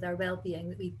terms of their well-being,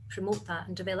 that we promote that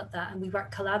and develop that, and we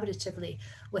work collaboratively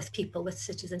with people, with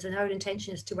citizens. And our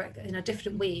intention is to work in a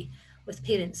different way with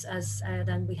parents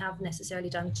than we have necessarily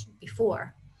done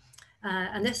before.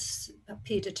 And this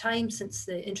period of time since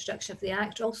the introduction of the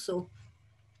Act also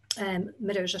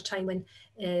mirrors a time when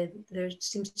there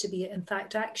seems to be, in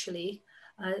fact, actually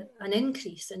an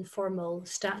increase in formal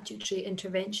statutory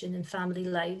intervention in family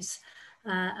lives.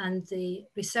 And the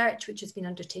research which has been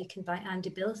undertaken by Andy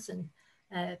Bilson,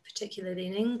 particularly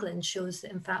in England, shows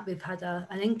that in fact we've had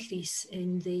an increase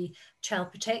in the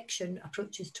child protection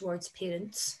approaches towards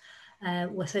parents,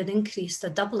 with an increase, a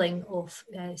doubling of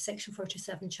Section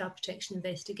 47 child protection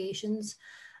investigations,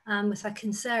 with a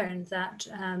concern that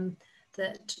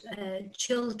that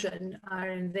children are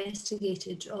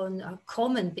investigated on a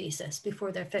common basis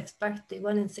before their 5th birthday.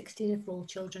 1 in 16 of all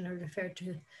children are referred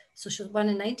to social, 1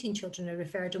 in 19 children are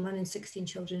referred, and 1 in 16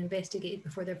 children investigated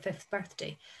before their 5th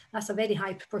birthday. That's a very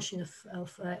high proportion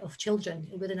of children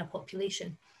within a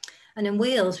population. And in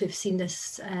Wales, we've seen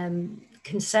this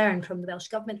concern from the Welsh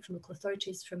Government, from local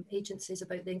authorities, from agencies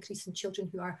about the increase in children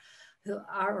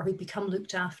who become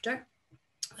looked after,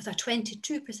 with a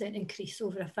 22% increase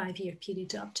over a 5-year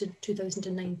period up to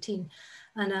 2019,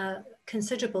 and a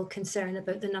considerable concern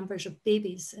about the numbers of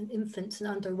babies and infants and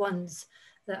under ones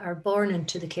that are born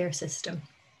into the care system.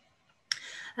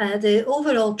 The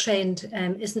overall trend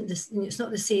it's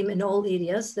not the same in all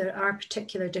areas. There are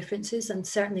particular differences, and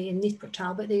certainly in Neath Port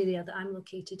Talbot, the area that I'm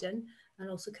located in, and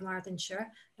also Carmarthenshire,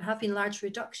 there have been large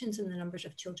reductions in the numbers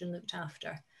of children looked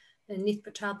after. In Neath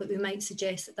Port Talbot, we might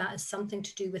suggest that that is something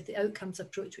to do with the outcomes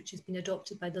approach, which has been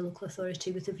adopted by the local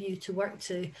authority with a view to work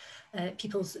to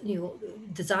people's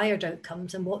desired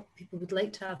outcomes and what people would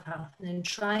like to have happen, and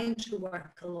trying to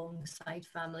work alongside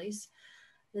families.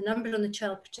 The number on the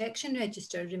Child Protection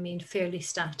Register remained fairly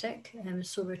static,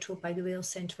 so we're told by the Wales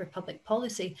Centre for Public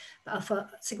Policy, but of a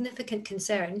significant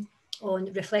concern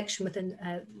on reflection within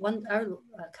our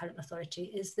current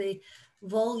authority is the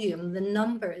volume, the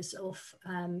numbers of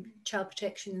child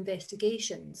protection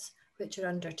investigations which are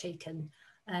undertaken.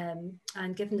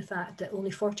 And given the fact that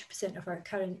only 40% of our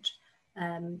current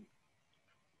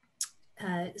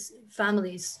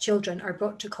families, children are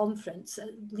brought to conference,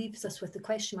 it leaves us with the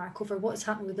question mark over what's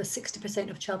happened with the 60%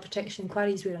 of child protection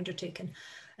inquiries we're undertaking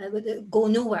that go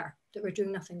nowhere, that we're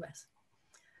doing nothing with.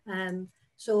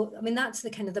 So, I mean, that's the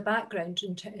kind of the background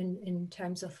in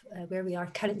terms of where we are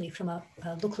currently from a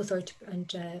local authority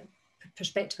and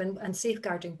perspective and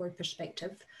safeguarding board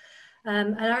perspective.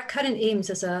 And our current aims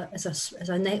as a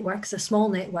network, as a small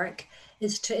network,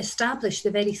 is to establish the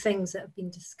very things that have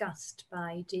been discussed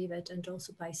by David and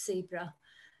also by Sabra.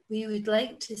 We would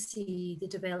like to see the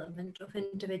development of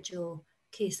individual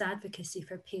case advocacy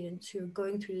for parents who are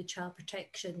going through the child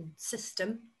protection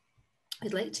system.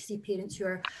 I'd like to see parents who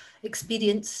are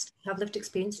experienced, have lived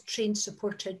experience, trained,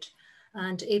 supported,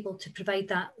 and able to provide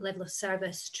that level of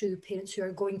service to parents who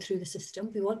are going through the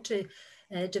system. We want to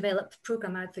develop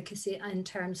programme advocacy in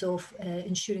terms of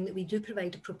ensuring that we do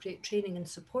provide appropriate training and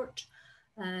support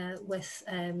with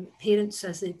parents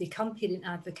as they become parent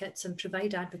advocates and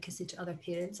provide advocacy to other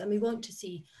parents. And we want to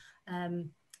see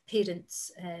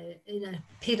parents in a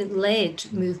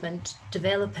parent-led movement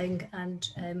developing and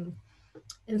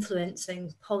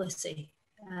influencing policy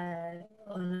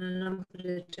on a number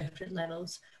of different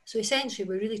levels. So essentially,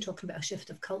 we're really talking about a shift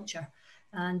of culture,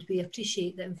 and we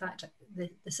appreciate that, in fact, the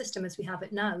system as we have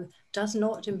it now does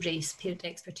not embrace parent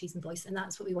expertise and voice, and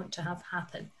that's what we want to have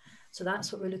happen. So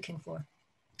that's what we're looking for.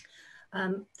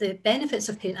 The benefits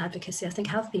of parent advocacy, I think,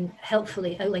 have been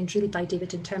helpfully outlined really by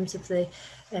David in terms of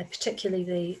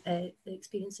particularly the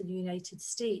experience in the United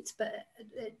States. But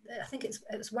I think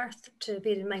it's worth to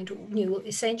bear in mind,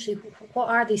 essentially, what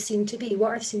are they seen to be?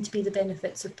 What are seen to be the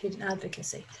benefits of parent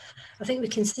advocacy? I think we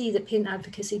can see that parent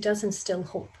advocacy does instill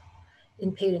hope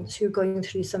in parents who are going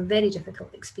through some very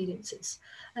difficult experiences.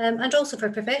 And also for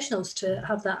professionals to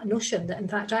have that notion that, in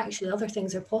fact, actually other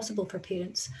things are possible for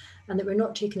parents and that we're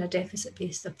not taking a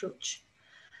deficit-based approach.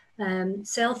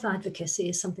 Self-advocacy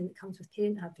is something that comes with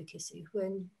parent advocacy.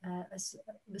 When, as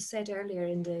was said earlier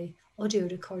in the audio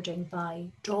recording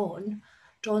by Dawn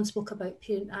spoke about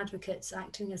parent advocates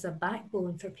acting as a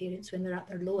backbone for parents when they're at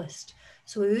their lowest.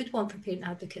 So we would want for parent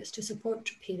advocates to support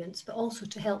parents, but also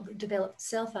to help develop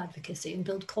self-advocacy and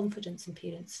build confidence in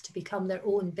parents to become their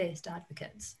own best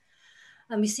advocates.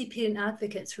 And we see parent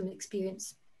advocates from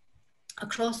experience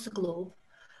across the globe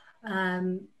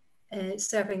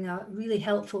serving a really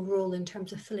helpful role in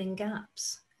terms of filling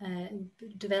gaps,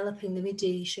 developing the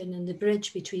mediation and the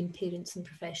bridge between parents and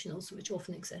professionals, which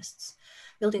often exists,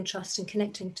 building trust and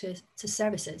connecting to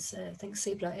services. I think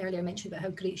Sabra earlier mentioned about how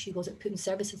great she was at putting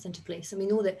services into place. And we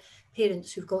know that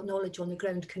parents who've got knowledge on the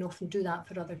ground can often do that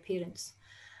for other parents.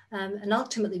 And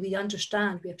ultimately, we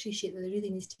appreciate that there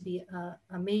really needs to be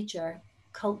a major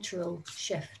cultural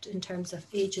shift in terms of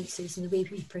agencies and the way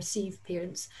we perceive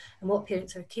parents and what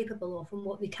parents are capable of and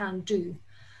what they can do.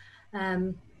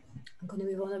 I'm going to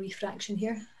move on a wee fraction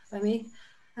here, if I may.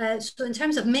 So in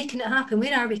terms of making it happen,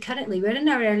 where are we currently? We're in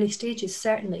our early stages,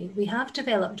 certainly. We have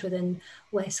developed within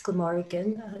West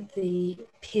Glamorgan the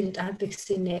Parent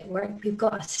Advocacy Network. We've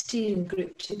got a steering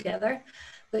group together,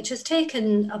 which has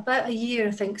taken about a year,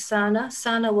 I think, Sana.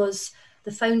 Sana was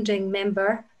the founding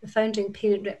member, the founding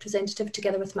parent representative,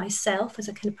 together with myself as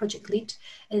a kind of project lead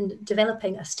in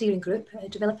developing a steering group,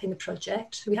 developing the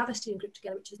project. So we have a steering group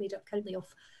together, which is made up currently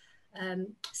of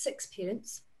 6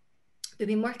 parents. We've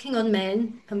been working on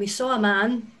men, and we saw a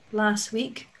man last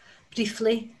week,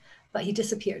 briefly, but he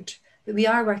disappeared. But we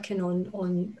are working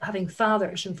on having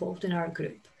fathers involved in our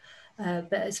group, but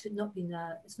it's not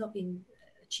been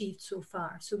achieved so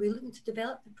far. So we're looking to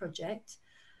develop the project.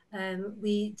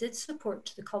 We did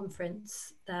support the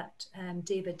conference that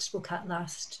David spoke at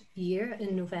last year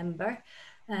in November.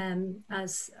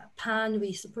 As PAN,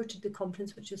 we supported the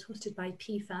conference, which was hosted by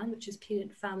PFAN, which is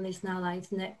Parent Families and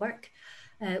Allies Network,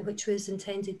 which was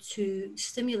intended to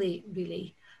stimulate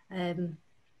really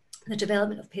the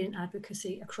development of parent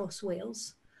advocacy across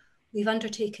Wales. We've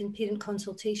undertaken parent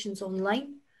consultations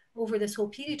online over this whole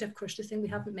period. Of course, the thing we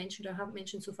haven't mentioned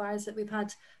so far is that we've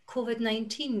had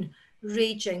COVID-19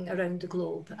 raging around the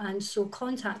globe, and so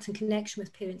contact and connection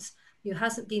with parents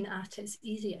hasn't been at its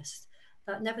easiest.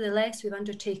 But nevertheless, we've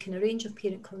undertaken a range of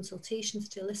parent consultations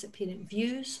to elicit parent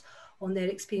views on their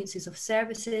experiences of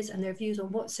services and their views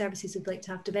on what services they'd like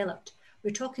to have developed. We're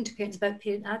talking to parents about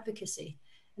parent advocacy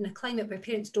in a climate where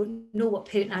parents don't know what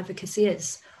parent advocacy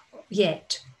is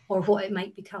yet, or what it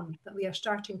might become, but we are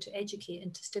starting to educate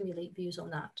and to stimulate views on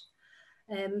that.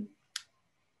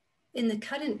 In the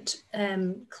current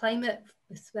climate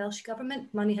with Welsh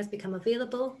Government, money has become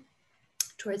available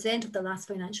towards the end of the last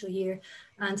financial year,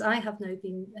 and I have now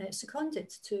been seconded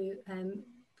to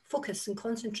focus and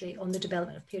concentrate on the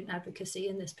development of parent advocacy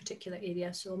in this particular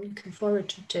area, so I'm looking forward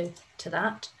to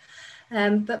that.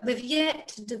 But we've yet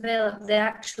to develop the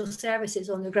actual services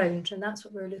on the ground, and that's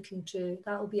what we're looking to.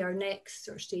 That will be our next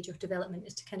sort of stage of development,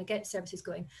 is to kind of get services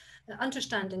going.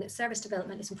 Understanding that service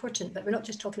development is important, but we're not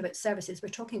just talking about services, we're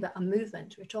talking about a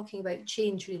movement. We're talking about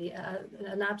change really at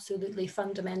an absolutely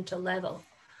fundamental level.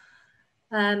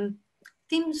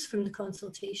 Themes from the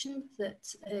consultation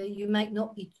that you might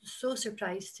not be so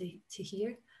surprised to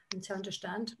hear and to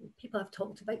understand. People have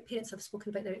talked about, parents have spoken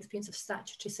about their experience of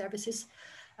statutory services,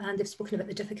 and they've spoken about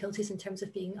the difficulties in terms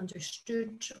of being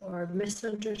understood or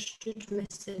misunderstood,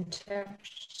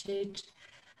 misinterpreted.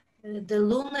 The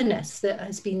loneliness that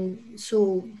has been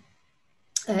so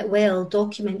well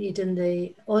documented in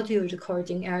the audio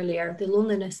recording earlier, the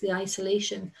loneliness, the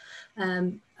isolation,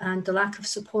 and the lack of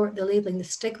support, the labelling, the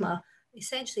stigma,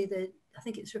 essentially I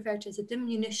think it's referred to as a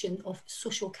diminution of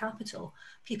social capital.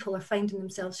 People are finding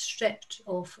themselves stripped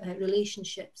of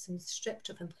relationships and stripped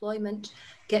of employment,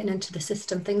 getting into the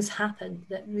system. Things happen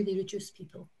that really reduce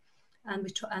people. And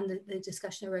the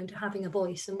discussion around having a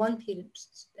voice. And one parent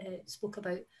spoke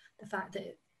about the fact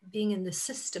that being in the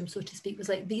system, so to speak, was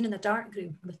like being in a dark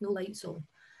room with no lights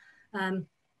on.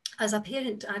 As a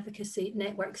parent advocacy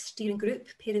network steering group,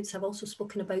 parents have also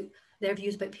spoken about their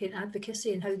views about parent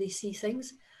advocacy and how they see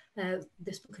things.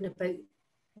 They've spoken about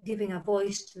giving a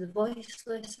voice to the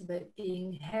voiceless, about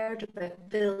being heard, about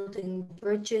building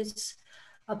bridges,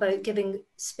 about giving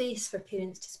space for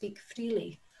parents to speak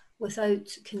freely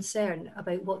without concern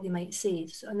about what they might say.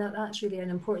 So, and that's really an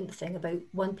important thing about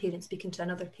one parent speaking to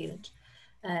another parent.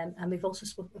 And we've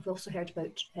also heard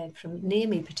about from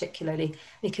Naomi particularly,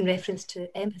 making reference to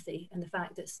empathy and the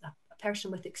fact that a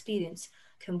person with experience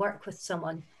can work with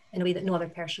someone in a way that no other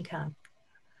person can.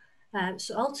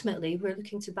 So ultimately, we're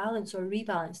looking to balance or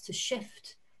rebalance, to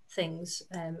shift things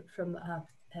from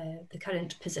the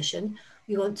current position.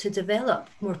 We want to develop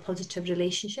more positive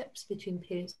relationships between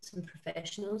parents and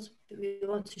professionals, but we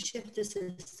want to shift the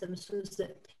system so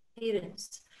that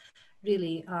parents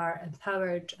really are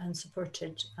empowered and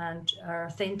supported and are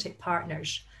authentic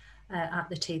partners at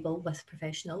the table with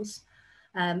professionals.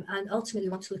 And ultimately,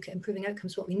 we want to look at improving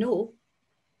outcomes. What we know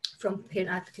from parent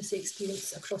advocacy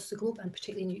experience across the globe, and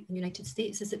particularly in the United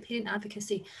States, is that parent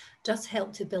advocacy does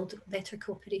help to build better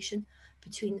cooperation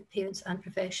between parents and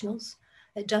professionals.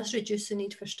 It does reduce the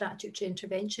need for statutory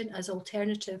intervention as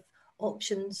alternative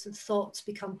options and thoughts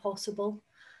become possible.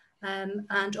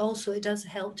 And also it does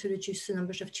help to reduce the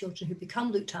numbers of children who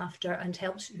become looked after, and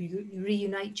helps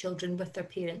reunite children with their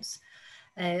parents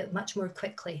much more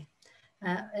quickly.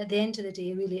 At the end of the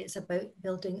day, really, it's about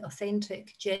building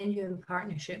authentic, genuine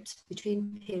partnerships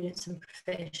between parents and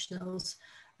professionals,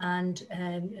 and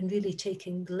really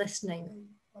taking listening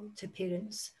to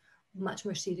parents much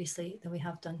more seriously than we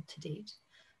have done to date.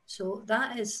 So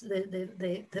that is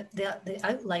the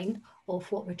outline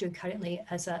of what we're doing currently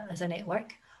as a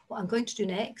network. What I'm going to do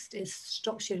next is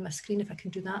stop sharing my screen, if I can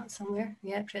do that somewhere.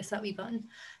 Yeah, press that wee button.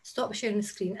 Stop sharing the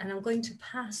screen, and I'm going to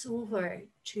pass over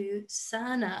to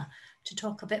Sana to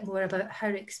talk a bit more about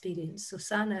her experience. So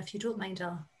Sana, if you don't mind,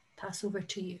 I'll pass over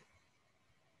to you.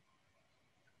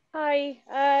 Hi,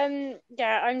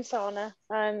 yeah, I'm Sana.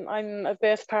 I'm a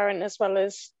birth parent as well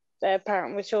as a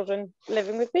parent with children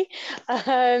living with me.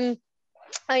 I'm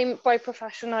by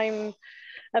profession, I'm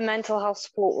a mental health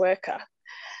support worker.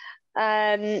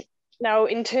 Now,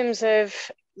 in terms of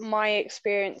my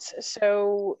experience,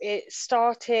 so it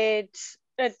started,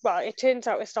 well, it turns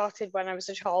out it started when I was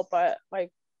a child, but I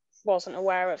wasn't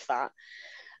aware of that.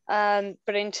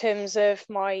 But in terms of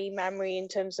my memory, in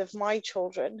terms of my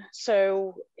children,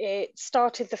 so it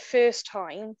started the first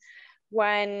time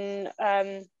when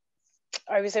I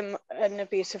was in an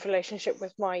abusive relationship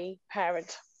with my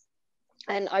parent,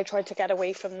 and I tried to get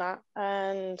away from that,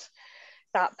 and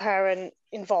that parent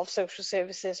involved social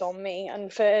services on me,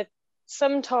 and for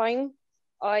some time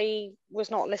I was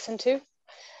not listened to.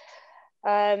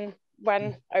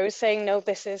 When I was saying, no,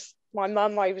 this is my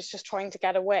mum, I was just trying to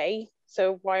get away,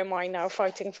 so why am I now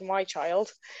fighting for my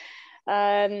child?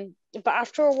 But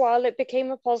after a while it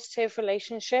became a positive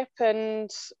relationship, and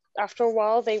after a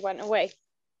while they went away.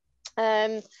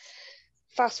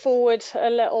 Fast forward a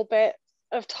little bit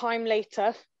of time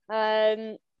later,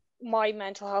 my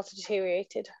mental health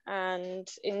deteriorated, and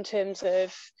in terms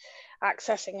of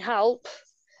accessing help,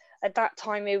 at that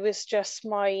time it was just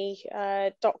my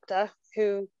doctor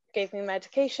who gave me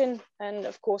medication, and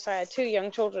of course I had 2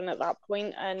 young children at that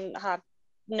point and had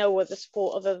no other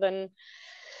support other than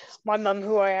my mum,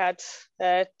 who I had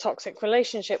a toxic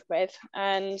relationship with.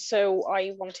 And so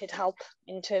I wanted help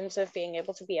in terms of being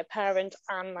able to be a parent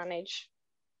and manage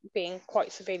being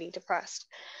quite severely depressed.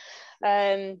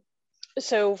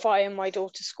 So via my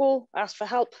daughter's school, asked for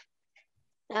help,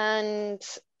 and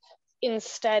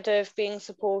instead of being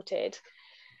supported,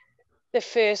 the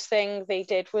first thing they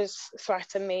did was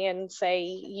threaten me and say,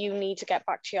 you need to get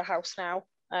back to your house now,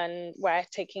 and we're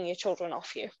taking your children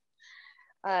off you,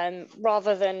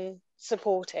 rather than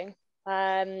supporting.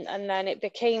 And then it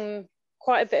became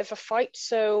quite a bit of a fight.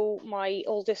 So my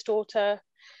oldest daughter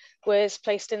was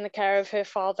placed in the care of her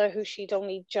father, who she'd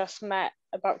only just met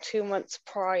about 2 months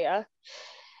prior.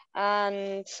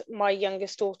 And my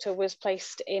youngest daughter was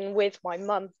placed in with my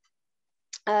mum.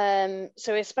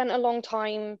 So it spent a long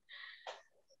time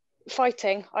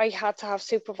fighting. I had to have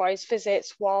supervised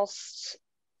visits, whilst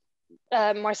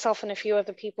myself and a few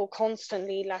other people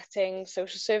constantly letting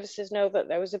social services know that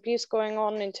there was abuse going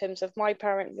on in terms of my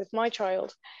parent with my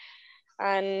child.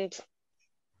 And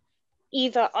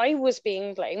either I was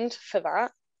being blamed for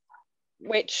that,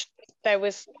 which there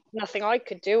was nothing I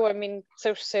could do. I mean,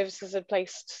 social services had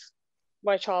placed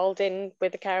my child in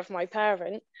with the care of my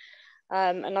parent,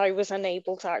 and I was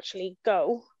unable to actually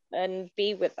go and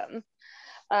be with them,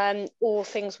 or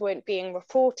things weren't being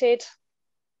reported,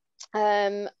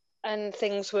 and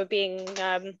things were being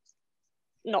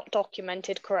not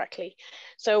documented correctly.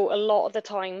 So a lot of the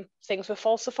time things were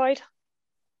falsified.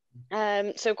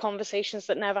 So conversations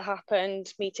that never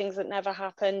happened, meetings that never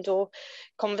happened, or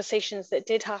conversations that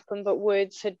did happen but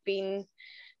words had been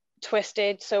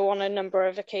twisted. So on a number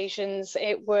of occasions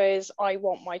it was, I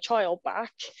want my child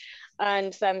back,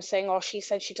 and them saying, oh, she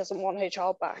said she doesn't want her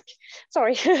child back.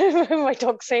 Sorry, my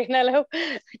dog's saying hello.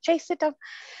 Chase it down.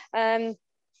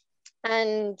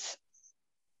 And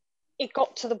it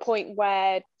got to the point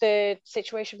where the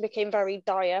situation became very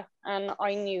dire, and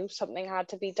I knew something had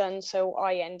to be done. So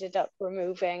I ended up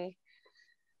removing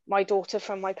my daughter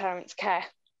from my parents' care.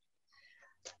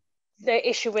 The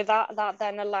issue with that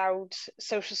then allowed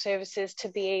social services to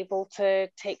be able to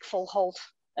take full hold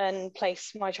and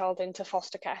place my child into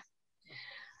foster care.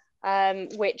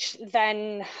 Which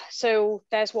then, so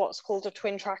there's what's called a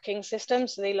twin tracking system.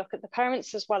 So they look at the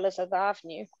parents as well as other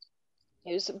avenues,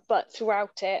 but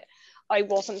throughout it, I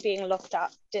wasn't being looked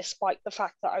at, despite the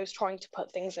fact that I was trying to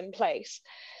put things in place.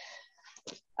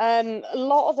 A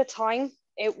lot of the time,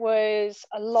 it was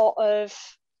a lot of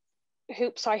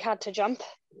hoops I had to jump.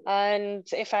 And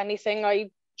if anything, I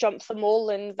jumped them all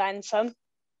and then some.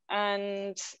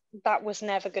 And that was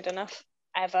never good enough,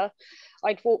 ever.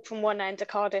 I'd walk from one end of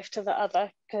Cardiff to the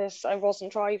other, because I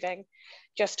wasn't driving,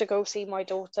 just to go see my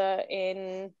daughter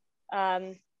in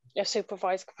a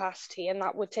supervised capacity, and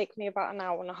that would take me about an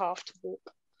hour and a half to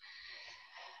walk.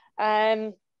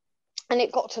 And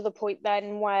it got to the point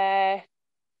then where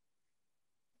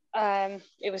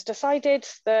it was decided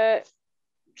that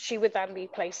she would then be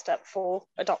placed up for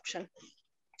adoption.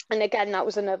 And again, that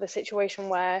was another situation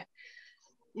where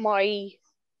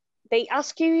they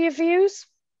ask you your views,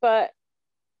 but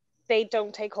they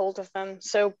don't take hold of them.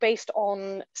 So based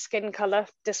on skin color,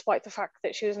 despite the fact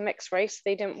that she was mixed race,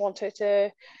 they didn't want her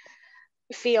to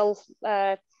feel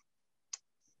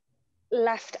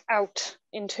left out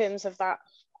in terms of that,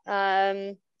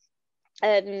 and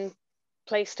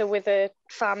placed her with a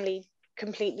family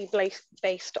completely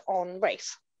based on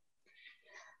race.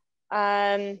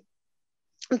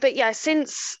 But yeah,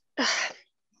 since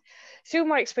through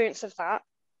my experience of that,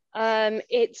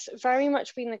 it's very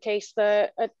much been the case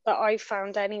that I've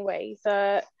found anyway,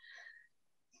 that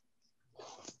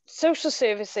social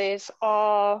services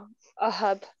are a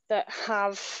hub that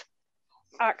have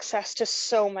access to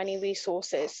so many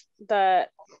resources that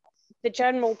the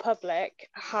general public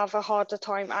have a harder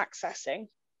time accessing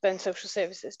than social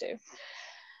services do.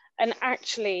 And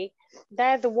actually,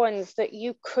 they're the ones that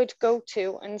you could go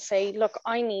to and say, look,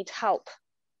 I need help,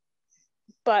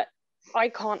 but I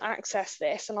can't access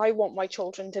this and I want my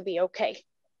children to be okay.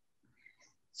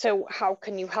 So how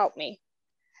can you help me?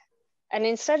 And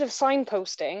instead of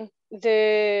signposting,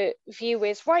 the view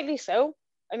is, rightly so,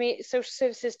 I mean, social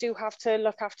services do have to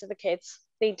look after the kids.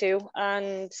 They do,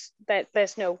 and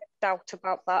there's no doubt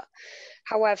about that.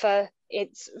 However,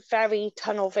 it's very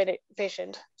tunnel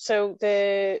visioned. So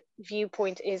the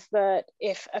viewpoint is that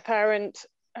if a parent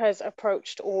has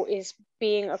approached or is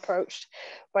being approached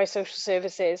by social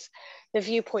services, the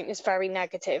viewpoint is very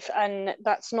negative. And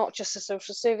that's not just a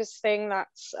social service thing,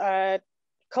 that's a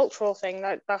cultural thing,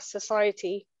 that's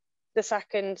society. The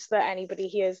second that anybody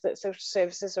hears that social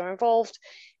services are involved,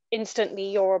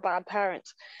 instantly you're a bad parent.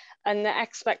 And the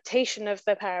expectation of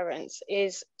the parents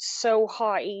is so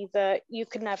high that you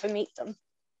can never meet them.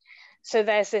 So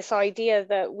there's this idea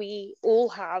that we all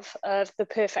have of the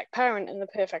perfect parent and the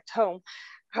perfect home.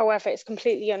 However, it's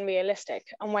completely unrealistic.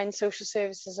 And when social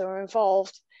services are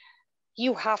involved,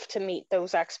 you have to meet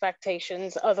those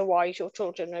expectations, otherwise your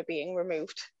children are being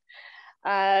removed.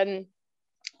 And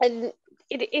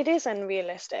it is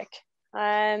unrealistic.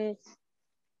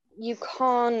 You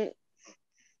can't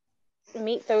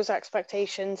meet those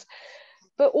expectations,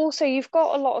 but also you've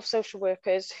got a lot of social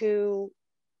workers who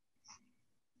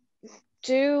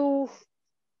do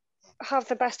have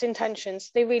the best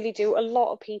intentions. They really do. A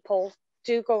lot of people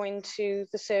do go into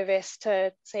the service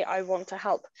to say, I want to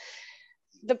help.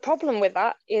 The problem with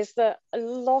that is that a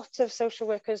lot of social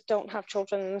workers don't have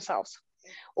children themselves,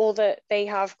 or that they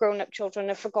have grown-up children and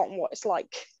have forgotten what it's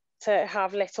like to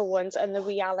have little ones and the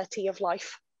reality of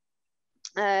life.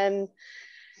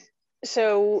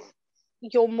 So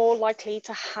you're more likely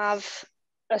to have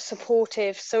a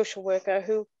supportive social worker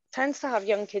who tends to have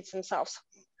young kids themselves.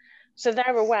 So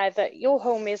they're aware that your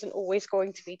home isn't always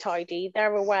going to be tidy.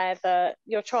 They're aware that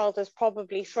your child has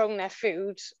probably thrown their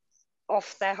food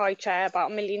off their high chair about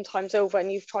 1 million times over,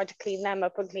 and you've tried to clean them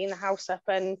up and clean the house up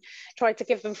and tried to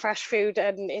give them fresh food,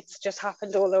 and it's just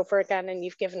happened all over again, and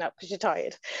you've given up because you're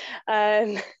tired.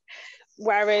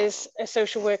 Whereas a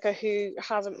social worker who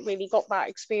hasn't really got that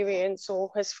experience or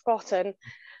has forgotten,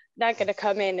 they're going to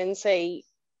come in and say,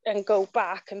 and go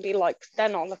back and be like, they're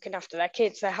not looking after their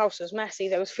kids, their house was messy,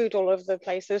 there was food all over the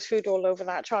place, there was food all over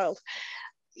that child,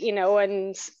 you know.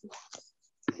 And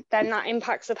then that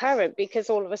impacts the parent, because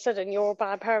all of a sudden you're a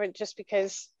bad parent just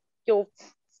because you're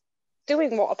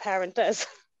doing what a parent does,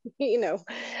 you know.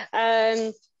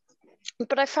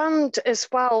 But I found as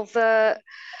well that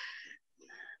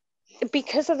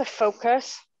because of the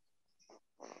focus,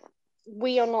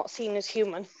 we are not seen as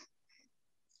human.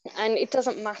 And it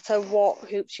doesn't matter what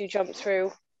hoops you jump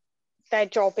through, their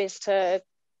job is to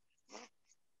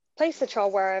place the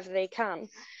child wherever they can.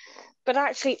 But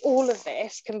actually all of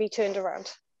this can be turned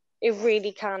around. It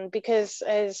really can, because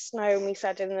as Naomi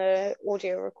said in the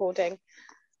audio recording,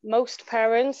 most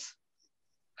parents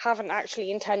haven't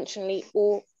actually intentionally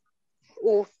or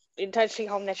intentionally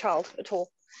harmed their child at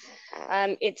all.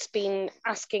 It's been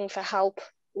asking for help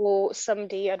or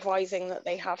somebody advising that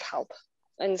they have help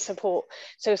and support.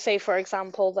 So say, for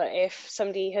example, that if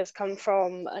somebody has come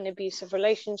from an abusive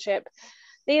relationship,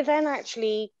 they're then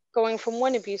actually going from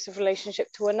one abusive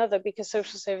relationship to another, because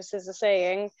social services are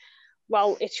saying,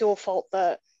 well, it's your fault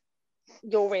that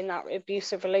you're in that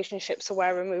abusive relationship, so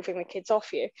we're removing the kids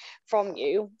from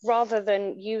you, rather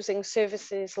than using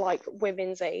services like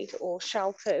Women's Aid or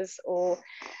shelters or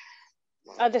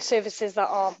other services that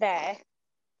are there.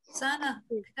 Sana,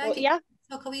 can I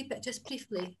talk a wee bit, just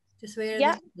briefly, just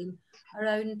where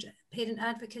around parent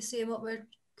advocacy and what we're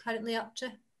currently up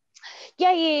to?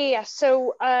 Yeah.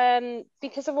 So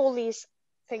because of all these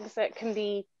things that can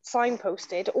be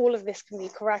signposted, all of this can be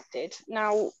corrected.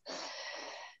 Now,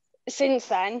 since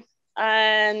then,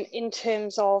 in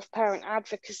terms of parent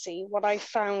advocacy, what I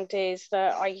found is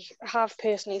that I have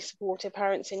personally supported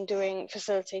parents in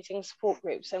facilitating support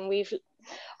groups, and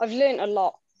I've learned a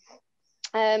lot,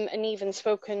 and even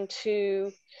spoken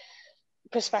to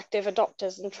prospective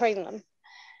adopters and trained them.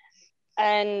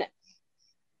 And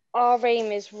our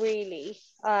aim is really,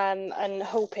 and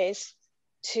hope is,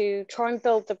 to try and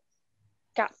build the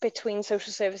gap between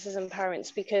social services and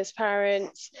parents, because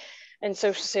parents and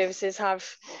social services have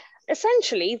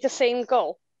essentially the same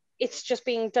goal. It's just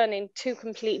being done in two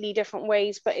completely different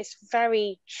ways, but it's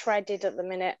very shredded at the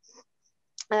minute.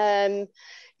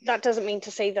 That doesn't mean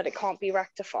to say that it can't be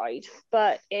rectified,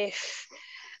 but if,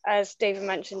 as David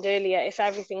mentioned earlier, if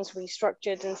everything's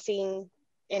restructured and seen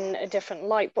in a different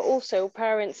light, but also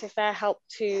parents, if they're helped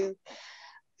to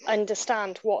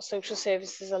understand what social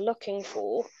services are looking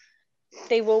for,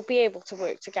 they will be able to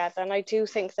work together. And I do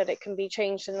think that it can be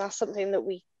changed, and that's something that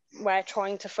we're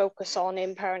trying to focus on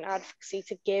in parent advocacy,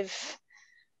 to give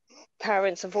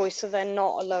parents a voice so they're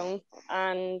not alone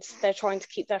and they're trying to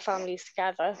keep their families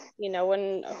together, you know,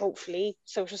 and hopefully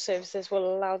social services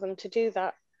will allow them to do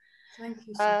that. Thank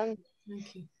you, Sana.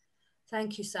 Thank you.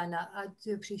 Thank you, Sana. I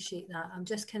do appreciate that. I'm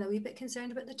just kind of a wee bit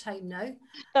concerned about the time now.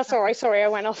 That's all right. Sorry, I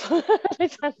went off.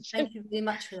 Thank you very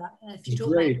much for that. If you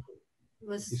don't mind, it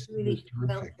was really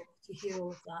helpful to hear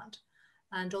all of that,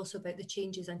 and also about the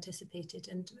changes anticipated.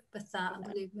 And with that, I'm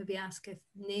going to maybe ask if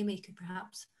Naomi could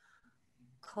perhaps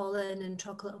call in and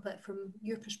talk a little bit from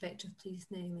your perspective, please,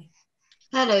 Naomi.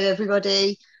 Hello,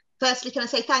 everybody. Firstly, can I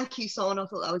say thank you, Son? I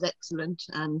thought that was excellent.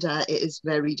 And it is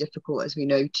very difficult, as we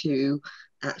know, to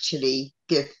actually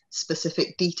give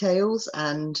specific details.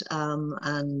 And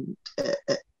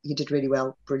you did really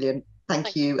well. Brilliant.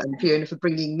 Thank you. And Fiona for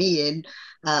bringing me in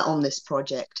on this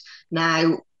project.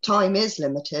 Now, time is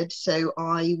limited, so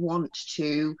I want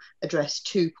to address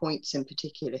 2 points in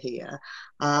particular here.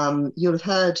 You'll have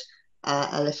heard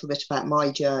a little bit about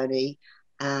my journey,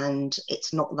 and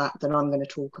it's not that I'm going to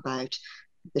talk about.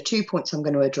 The 2 points I'm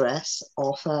going to address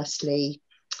are, firstly,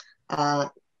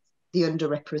 the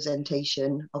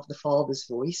underrepresentation of the father's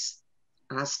voice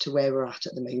as to where we're at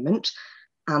the moment.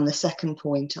 And the second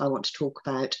point I want to talk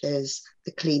about is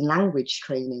the clean language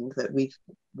training that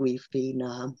we've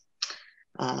been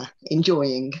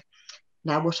enjoying.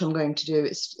 Now, what I'm going to do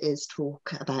is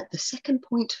talk about the second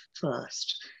point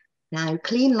first. Now,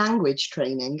 clean language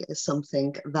training is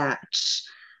something that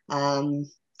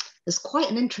is quite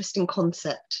an interesting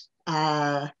concept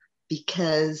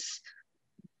because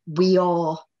we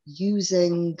are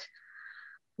using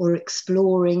or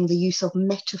exploring the use of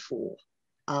metaphor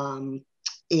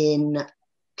in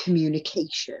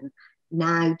communication.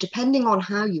 Now, depending on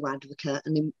how you advocate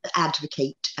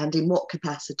and in what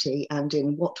capacity and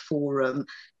in what forum,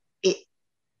 it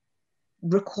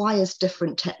requires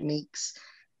different techniques.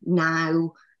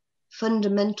 Now,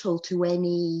 fundamental to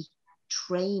any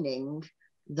training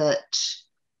that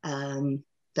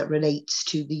relates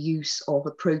to the use of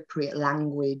appropriate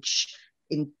language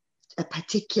in a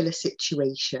particular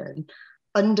situation,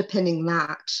 underpinning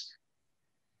that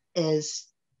is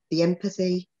the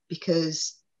empathy,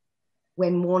 because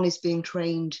when one is being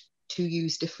trained to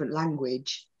use different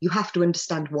language, you have to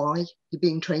understand why you're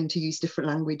being trained to use different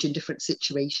language in different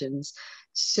situations.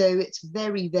 So it's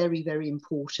very, very, very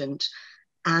important.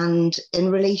 And in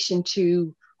relation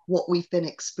to what we've been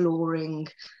exploring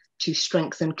to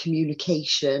strengthen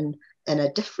communication in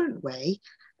a different way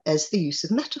is the use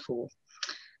of metaphor.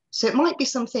 So it might be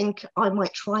something I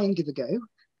might try and give a go.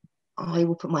 I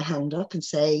will put my hand up and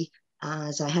say,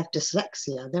 as I have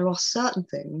dyslexia, there are certain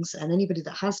things, and anybody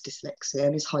that has dyslexia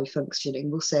and is high functioning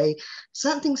will say,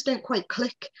 certain things don't quite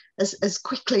click as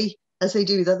quickly as they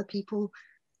do with other people.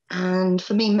 And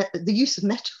for me, the use of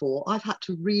metaphor, I've had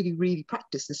to really, really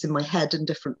practice this in my head in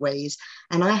different ways.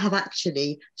 And I have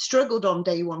actually struggled on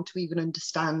day one to even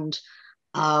understand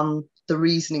the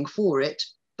reasoning for it.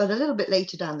 But a little bit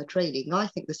later down the training, I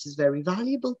think this is very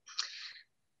valuable.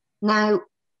 Now,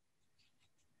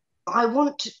 I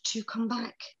want to come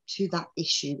back to that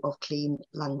issue of clean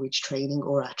language training,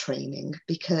 or our training,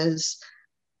 because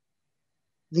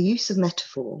the use of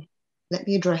metaphor, let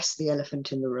me address the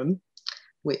elephant in the room,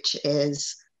 which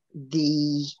is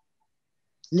the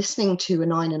listening to a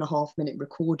 9.5-minute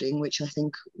recording, which I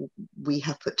think we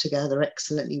have put together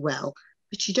excellently well,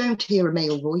 but you don't hear a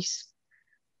male voice.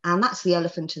 And that's the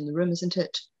elephant in the room, isn't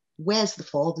it? Where's the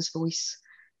father's voice?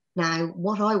 Now,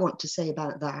 what I want to say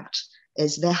about that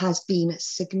is there has been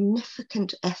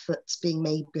significant efforts being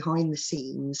made behind the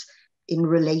scenes in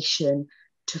relation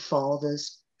to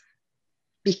fathers,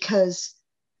 because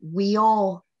we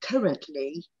are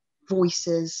currently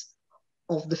voices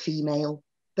of the female,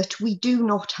 but we do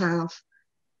not have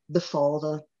the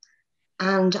father.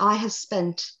 And I have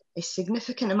spent a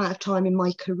significant amount of time in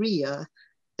my career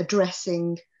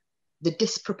addressing the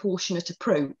disproportionate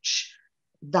approach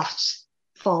that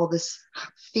fathers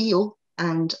feel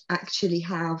and actually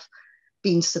have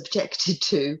been subjected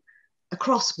to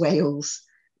across Wales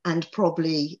and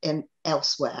probably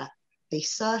elsewhere. they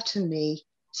certainly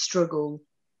struggle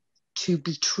to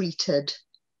be treated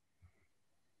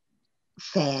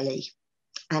fairly.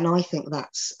 And I think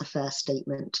that's a fair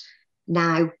statement.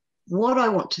 Now, what I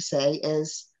want to say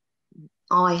is,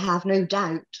 I have no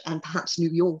doubt, and perhaps New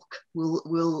York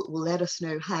will let us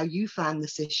know how you found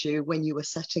this issue when you were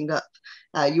setting up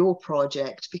your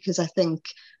project, because I think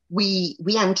we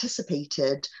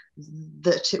anticipated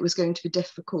that it was going to be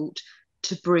difficult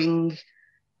to bring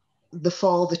the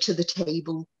father to the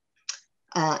table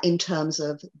in terms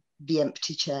of the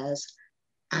empty chairs,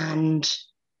 and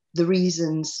the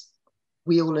reasons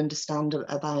we all understand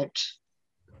about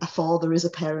a father is a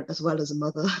parent as well as a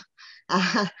mother.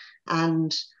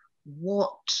 And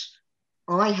what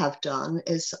I have done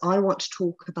is I want to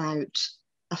talk about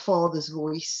a father's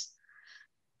voice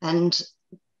and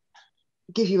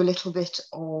give you a little bit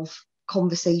of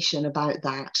conversation about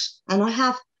that. And I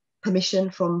have permission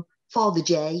from Father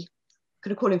J. I'm going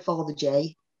to call him Father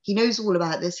J. He knows all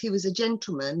about this. He was a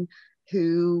gentleman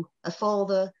a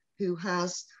father who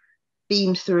has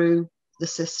been through the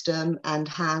system and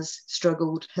has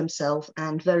struggled himself,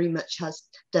 and very much has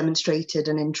demonstrated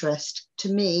an interest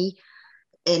to me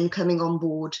in coming on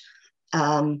board,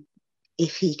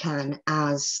 if he can,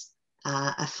 as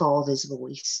a father's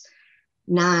voice.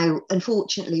 Now,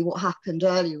 unfortunately, what happened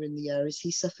earlier in the year is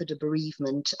he suffered a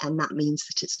bereavement, and that means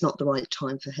that it's not the right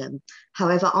time for him.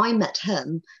 However, I met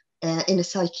him in a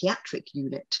psychiatric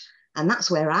unit, and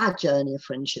that's where our journey of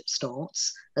friendship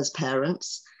starts as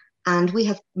parents. And we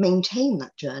have maintained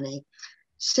that journey.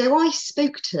 So I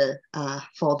spoke to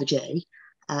Father J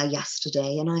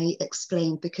yesterday, and I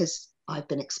explained, because I've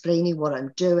been explaining what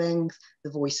I'm doing, the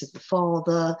voice of the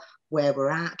father, where we're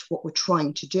at, what we're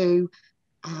trying to do.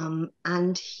 And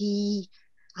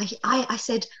I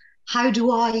said, Father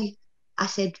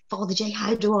J,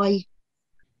 how do I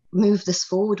move this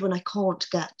forward when I can't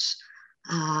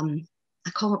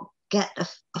get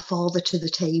a father to the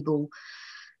table?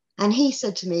 And he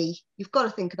said to me, you've got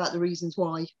to think about the reasons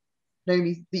why,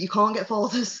 Naomi, that you can't get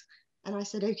fathers. And I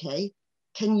said, okay,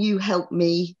 can you help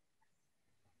me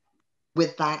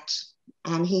with that?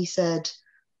 And he said,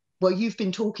 well, you've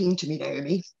been talking to me,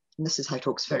 Naomi, and this is how he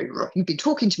talks, very rough. You've been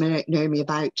talking to me, Naomi,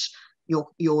 about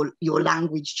your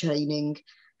language training.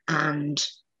 And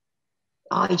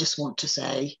I just want to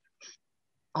say,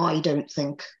 I don't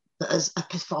think that as a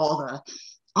father,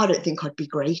 I don't think I'd be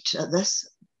great at this,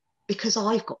 because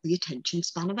I've got the attention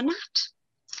span of a gnat.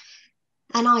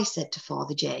 And I said to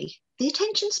Father J, the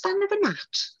attention span of a gnat.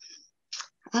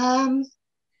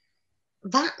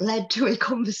 That led to a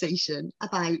conversation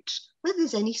about whether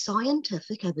there's any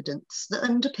scientific evidence that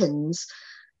underpins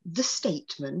the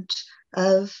statement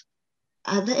of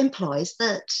that implies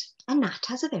that a gnat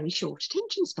has a very short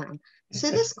attention span.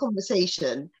 So this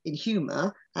conversation in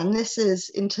humour, and this is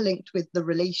interlinked with the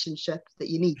relationship that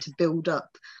you need to build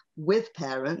up with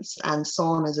parents, and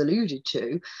Son has alluded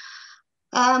to,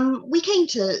 we came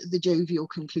to the jovial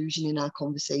conclusion in our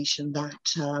conversation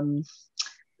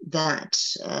that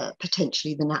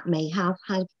potentially the gnat may have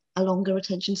had a longer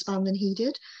attention span than he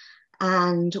did.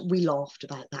 And we laughed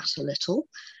about that a little.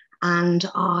 And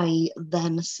I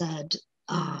then said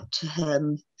to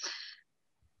him,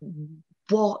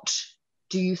 what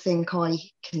do you think I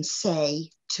can say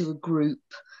to a group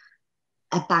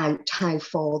about how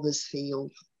fathers feel?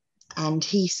 And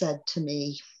he said to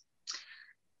me,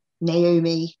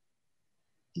 Naomi,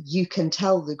 you can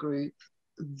tell the group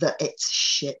that it's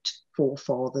shit for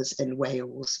fathers in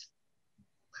Wales.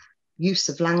 Use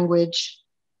of language,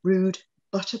 rude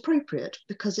but appropriate,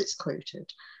 because it's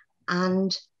quoted.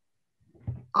 And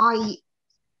I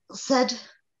said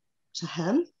to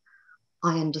him,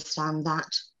 I understand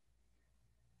that,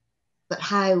 but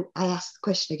how, I asked the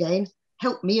question again,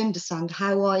 help me understand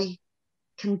how I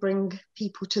can bring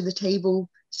people to the table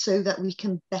so that we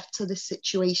can better the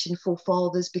situation for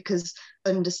fathers, because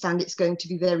understand it's going to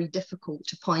be very difficult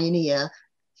to pioneer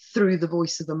through the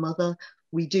voice of the mother.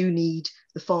 We do need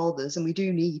the fathers, and we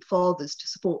do need fathers to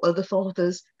support other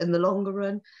fathers in the longer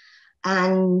run.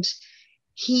 And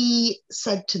he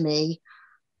said to me,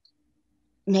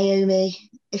 Naomi,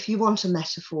 if you want a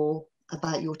metaphor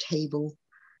about your table,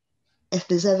 if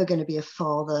there's ever going to be a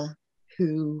father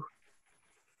who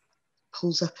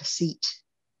pulls up a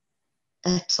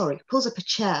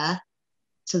chair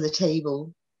to the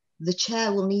table, the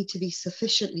chair will need to be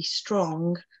sufficiently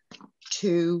strong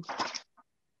to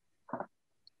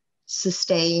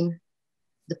sustain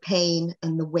the pain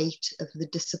and the weight of the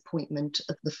disappointment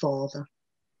of the father.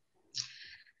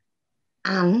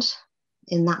 And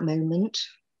in that moment,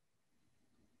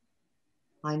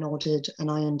 I nodded and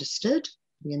I understood.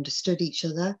 We understood each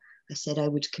other. I said I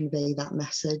would convey that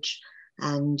message.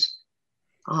 And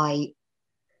I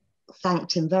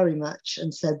thanked him very much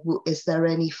and said, well, is there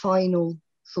any final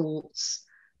thoughts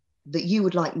that you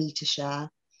would like me to share?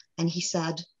 And he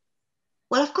said,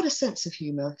 well, I've got a sense of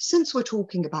humour. Since we're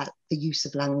talking about the use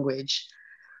of language,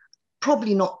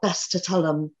 probably not best to tell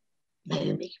them,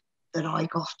 Naomi, that I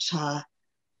got,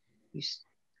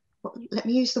 let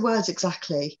me use the words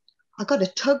exactly. I got a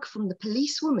tug from the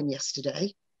policewoman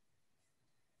yesterday.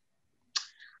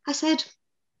 I said,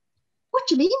 what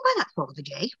do you mean by that, Father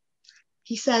J?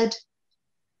 He said,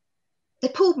 they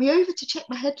pulled me over to check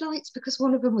my headlights because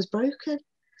one of them was broken.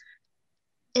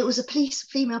 It was a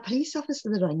female police officer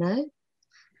that I know.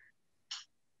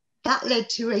 That led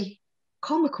to a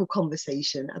comical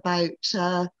conversation about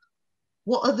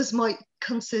what others might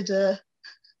consider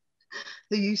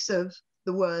the use of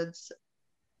the words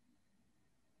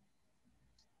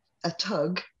a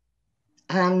tug.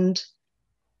 And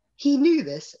he knew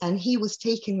this, and he was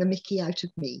taking the mickey out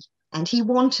of me. And he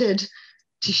wanted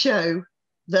to show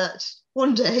that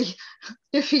one day,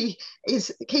 if he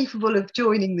is capable of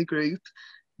joining the group,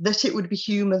 that it would be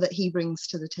humour that he brings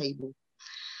to the table.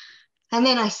 And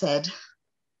then I said,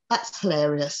 that's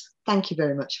hilarious. Thank you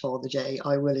very much, Father J.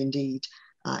 I will indeed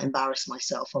embarrass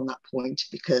myself on that point,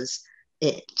 because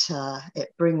it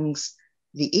brings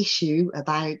the issue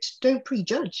about don't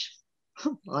prejudge.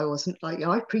 I wasn't like,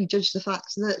 I prejudged the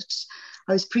fact that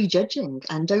I was prejudging,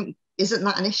 and isn't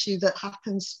that an issue that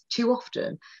happens too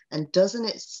often? And doesn't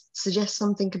it suggest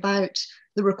something about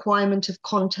the requirement of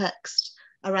context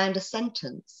around a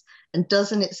sentence? And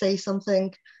doesn't it say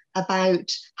something about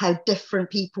how different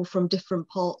people from different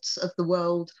parts of the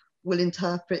world will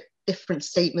interpret different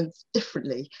statements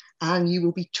differently, and you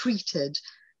will be treated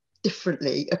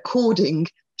differently according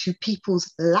to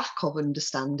people's lack of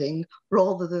understanding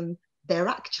rather than their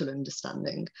actual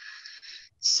understanding?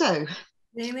 So,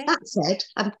 Amy? that said,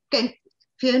 I'm going,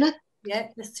 Fiona? Yeah,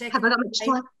 let's check. Have I got much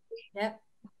time? Yeah.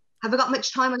 Have I got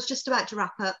much time? I was just about to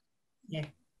wrap up. Yeah.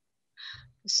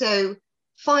 So,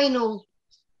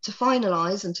 to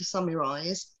finalise and to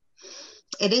summarise,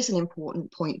 it is an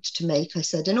important point to make. I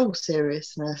said, in all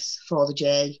seriousness, Father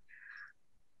J,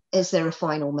 is there a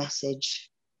final message?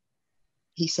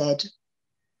 He said,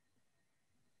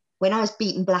 when I was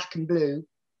beaten black and blue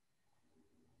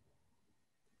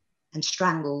and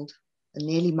strangled and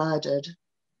nearly murdered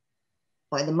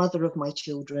by the mother of my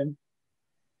children,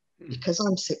 because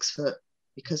I'm 6 foot,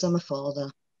 because I'm a father,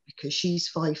 because she's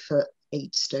 5 foot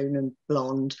 8 stone and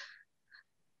blonde,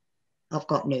 I've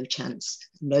got no chance.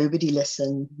 Nobody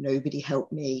listened, nobody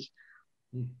helped me.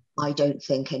 I don't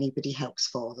think anybody helps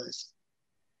fathers.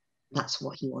 That's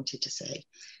what he wanted to say.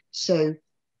 So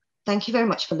thank you very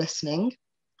much for listening.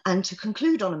 And to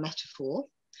conclude on a metaphor,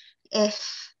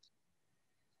 if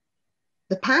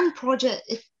the PAN project,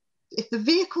 if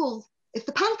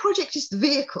the PAN project is the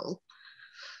vehicle,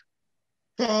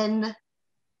 then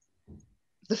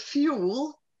the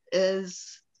fuel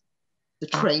is the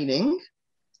training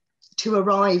to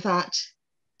arrive at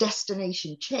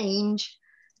destination change.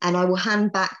 And I will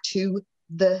hand back to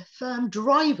the firm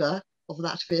driver of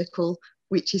that vehicle,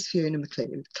 which is Fiona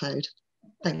McLeod.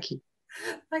 Thank you.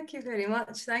 Thank you very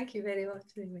much. Thank you very much,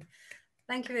 Naomi.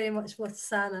 Thank you very much, both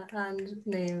Sana and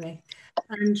Naomi.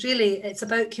 And really, it's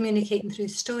about communicating through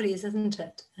stories, isn't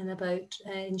it? And about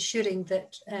ensuring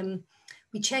that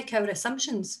we check our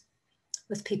assumptions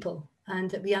with people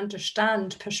and that we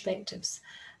understand perspectives.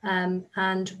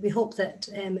 And we hope that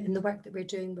in the work that we're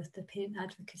doing with the Parent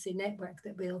Advocacy Network,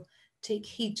 that we'll take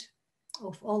heed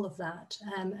of all of that.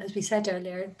 As we said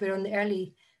earlier, we're in the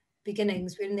early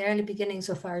beginnings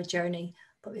of our journey,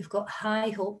 but we've got high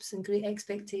hopes and great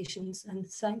expectations. And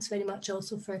thanks very much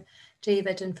also for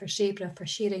David and for Sabra for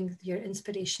sharing your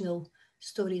inspirational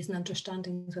stories and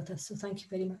understandings with us. So thank you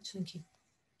very much. Thank you.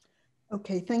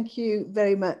 Okay, thank you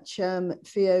very much,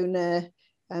 Fiona,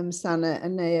 Sana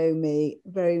and Naomi.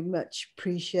 Very much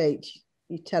appreciate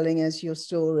you telling us your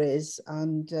stories,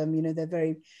 and you know, they're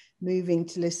very moving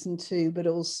to listen to, but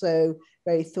also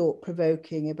very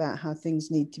thought-provoking about how things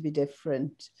need to be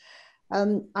different.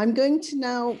 I'm going to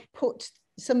now put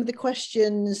some of the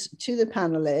questions to the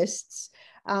panelists,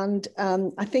 and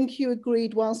I think you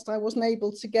agreed, whilst I wasn't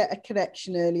able to get a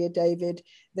connection earlier, David,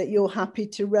 that you're happy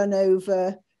to run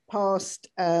over past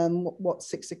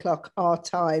 6 o'clock our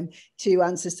time to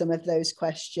answer some of those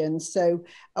questions. So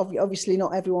obviously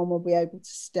not everyone will be able to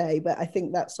stay, but I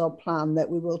think that's our plan, that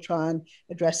we will try and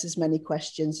address as many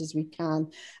questions as we can.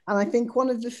 And I think one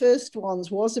of the first ones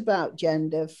was about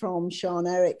gender from Sean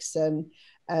Erickson.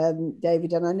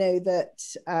 David, and I know that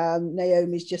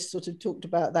Naomi's just sort of talked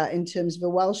about that in terms of a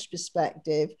Welsh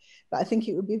perspective, but I think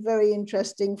it would be very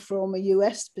interesting from a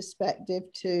US perspective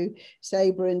to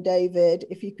Sabra and David,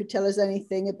 if you could tell us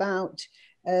anything about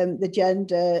the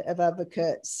gender of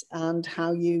advocates and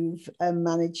how you've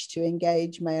managed to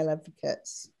engage male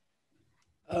advocates.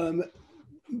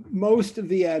 Most of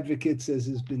the advocates, as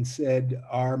has been said,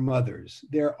 are mothers.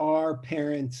 There are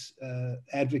parents,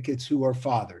 advocates who are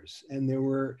fathers. And there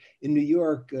were, in New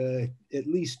York, at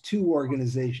least 2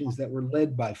 organizations that were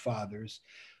led by fathers.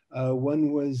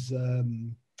 One was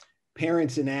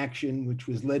Parents in Action, which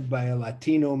was led by a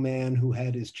Latino man who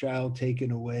had his child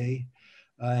taken away.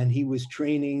 And he was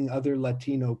training other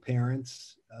Latino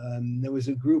parents. There was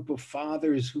a group of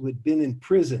fathers who had been in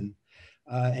prison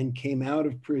and came out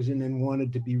of prison and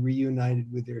wanted to be reunited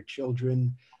with their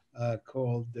children,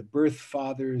 called the Birth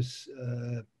Fathers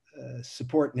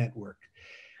Support Network.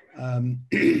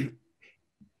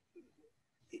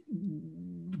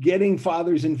 Getting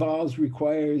fathers involved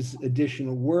requires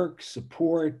additional work,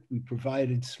 support. We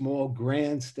provided small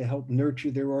grants to help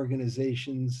nurture their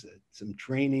organizations, some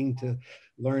training to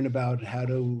learn about how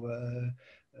to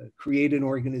create an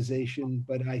organization.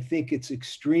 But I think it's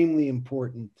extremely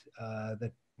important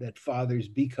that fathers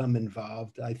become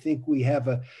involved. I think we have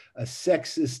a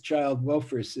sexist child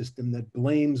welfare system that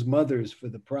blames mothers for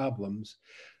the problems,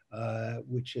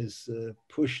 which has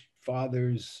pushed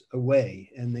fathers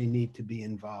away, and they need to be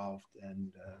involved.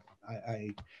 And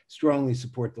I strongly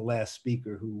support the last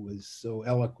speaker who was so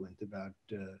eloquent about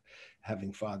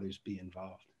having fathers be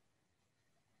involved.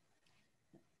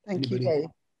 Thank you, David.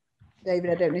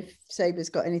 David, I don't know if Sabra's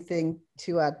got anything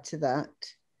to add to that.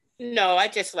 No, I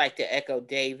just like to echo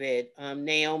David.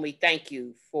 Naomi, thank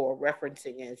you for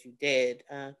referencing as you did.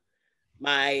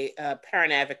 My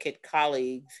parent advocate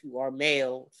colleagues who are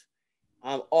males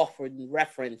often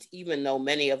reference, even though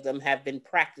many of them have been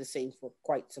practicing for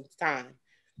quite some time,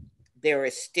 there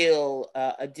is still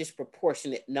a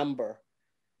disproportionate number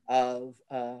of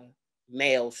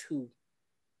males who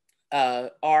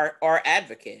are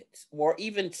advocates or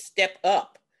even step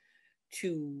up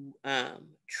to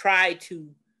try to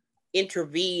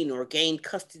intervene or gain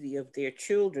custody of their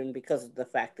children because of the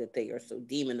fact that they are so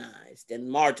demonized and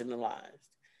marginalized.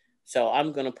 So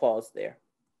I'm going to pause there.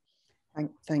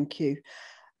 Thank you.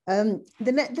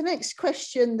 The next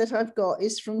question that I've got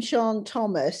is from Sean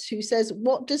Thomas, who says,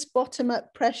 what does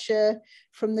bottom-up pressure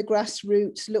from the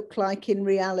grassroots look like in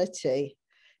reality?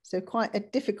 So quite a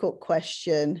difficult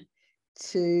question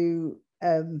to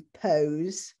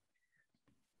pose.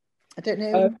 I don't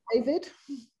know, David?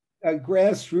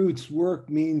 Grassroots work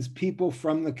means people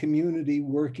from the community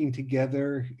working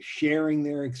together, sharing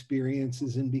their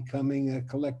experiences and becoming a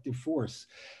collective force.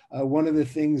 One of the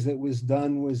things that was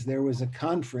done was there was a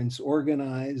conference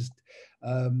organized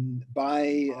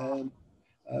by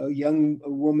a young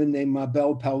woman named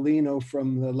Mabel Paulino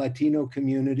from the Latino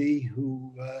community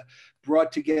who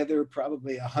brought together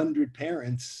probably 100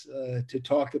 parents to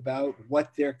talk about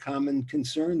what their common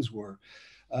concerns were.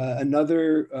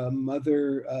 Another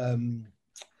mother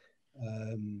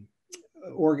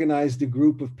organized a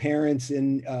group of parents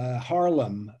in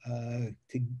Harlem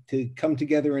to come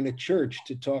together in a church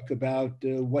to talk about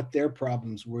what their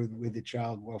problems were with the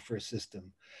child welfare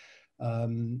system.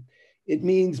 It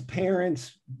means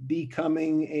parents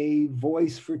becoming a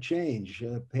voice for change,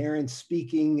 parents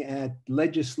speaking at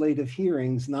legislative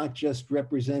hearings, not just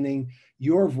representing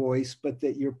your voice, but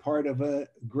that you're part of a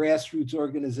grassroots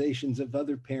organizations of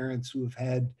other parents who have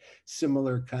had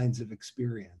similar kinds of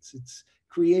experience. It's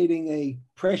creating a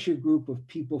pressure group of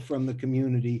people from the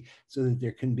community so that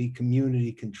there can be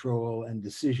community control and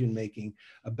decision-making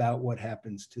about what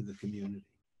happens to the community.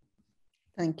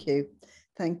 Thank you.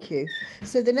 Thank you.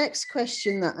 So the next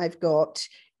question that I've got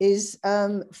is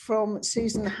from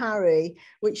Susan Harry,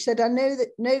 which said,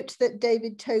 note that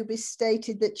David Tobis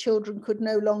stated that children could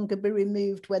no longer be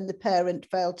removed when the parent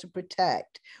failed to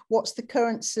protect. What's the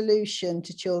current solution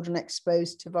to children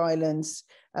exposed to violence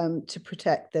to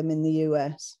protect them in the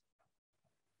US?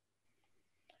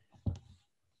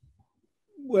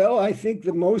 Well, I think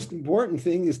the most important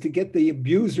thing is to get the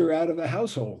abuser out of the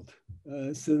household.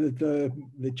 So that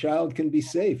the child can be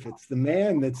safe. It's the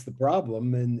man that's the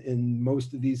problem in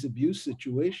most of these abuse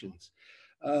situations.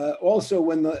 Also,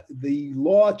 when the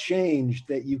law changed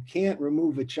that you can't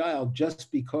remove a child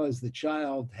just because the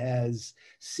child has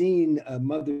seen a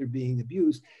mother being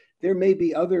abused, there may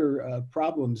be other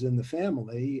problems in the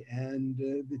family, and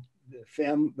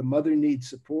the mother needs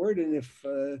support. And if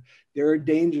there are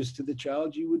dangers to the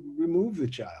child, you would remove the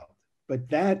child. But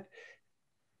that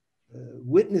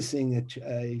witnessing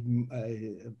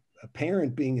a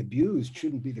parent being abused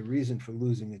shouldn't be the reason for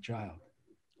losing a child.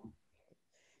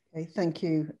 Okay, thank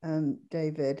you,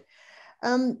 David.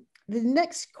 The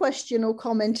next question or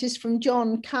comment is from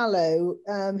John Callow,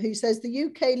 who says the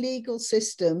UK legal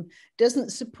system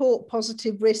doesn't support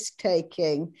positive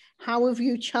risk-taking. How have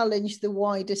you challenged the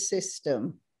wider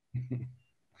system?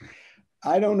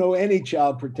 I don't know any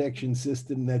child protection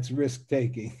system that's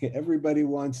risk-taking. Everybody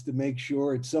wants to make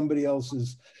sure it's somebody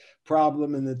else's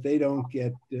problem and that they don't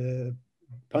get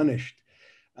punished.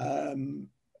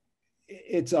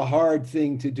 It's a hard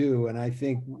thing to do. And I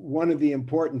think one of the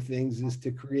important things is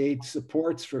to create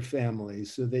supports for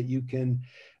families so that you can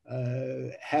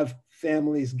have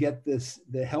families get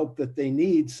the help that they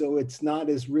need, so it's not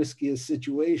as risky a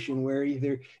situation where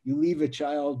either you leave a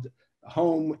child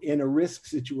home in a risk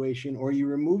situation or you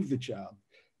remove the child.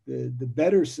 The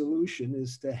better solution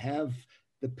is to have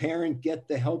the parent get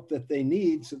the help that they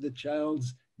need so the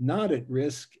child's not at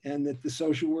risk and that the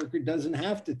social worker doesn't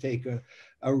have to take a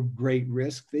great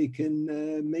risk. They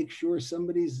can make sure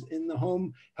somebody's in the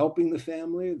home helping the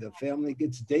family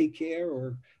gets daycare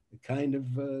or the kind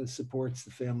of supports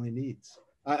the family needs.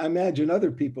 I imagine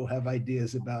other people have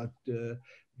ideas about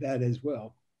that as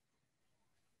well.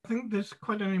 I think there's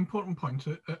quite an important point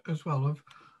as well of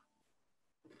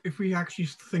if we actually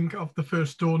think of the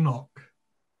first door knock,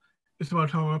 it's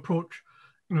about how we approach,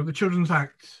 the Children's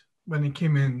Act. When it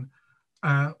came in,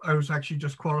 I was actually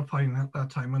just qualifying at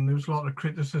that time, and there was a lot of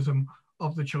criticism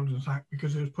of the Children's Act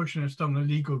because it was pushing us down the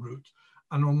legal route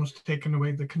and almost taking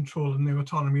away the control and the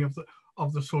autonomy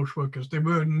of the social workers. There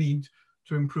were a need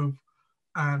to improve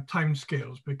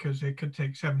timescales because it could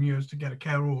take 7 years to get a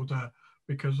care order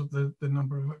because of the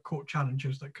number of court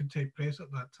challenges that could take place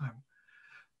at that time.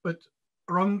 But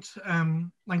around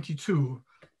 92,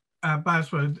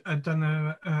 BASWA had done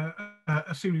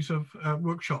a series of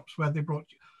workshops where they brought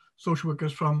social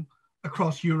workers from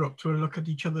across Europe to look at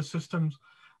each other's systems,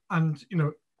 and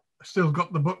still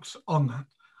got the books on that.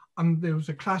 And there was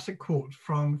a classic quote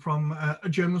from a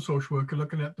German social worker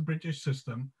looking at the British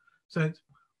system, said,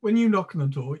 when you knock on the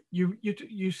door,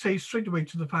 you say straight away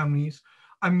to the families,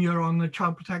 I'm here on a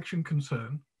child protection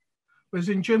concern. Whereas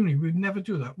in Germany, we'd never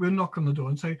do that. We'll knock on the door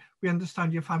and say, we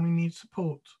understand your family needs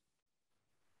support.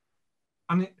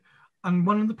 And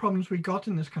one of the problems we got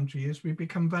in this country is we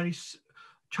become very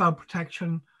child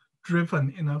protection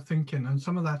driven in our thinking. And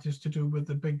some of that is to do with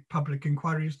the big public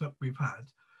inquiries that we've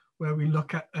had, where we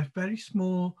look at a very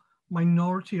small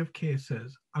minority of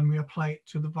cases and we apply it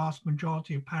to the vast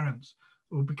majority of parents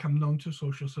who become known to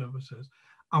social services.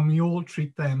 And we all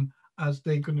treat them as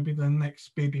they're going to be the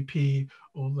next Baby P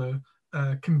or the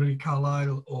Kimberly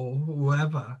Carlisle or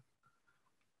whoever.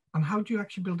 And how do you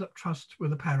actually build up trust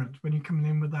with a parent when you're coming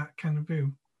in with that kind of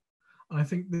view? And I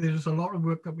think there's a lot of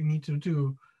work that we need to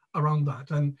do around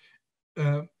that. And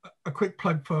a quick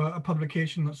plug for a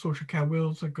publication that Social Care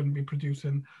Wales are going to be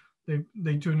producing.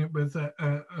 They're doing it with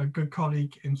a good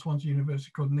colleague in Swansea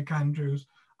University called Nick Andrews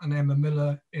and Emma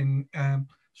Miller in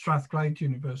Strathclyde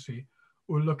University,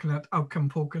 who are looking at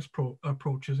outcome-focused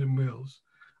approaches in Wales.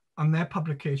 And their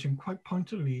publication, quite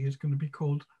pointedly, is going to be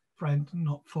called Friend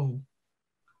Not Foe.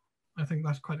 I think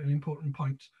that's quite an important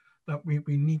point, that we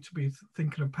need to be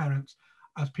thinking of parents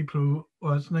as people who,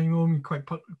 as Naomi quite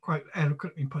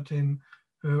eloquently put in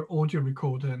her audio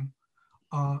recording,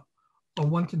 are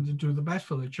wanting to do the best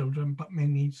for their children, but may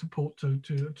need support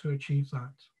to achieve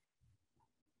that.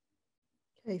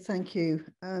 Okay, thank you,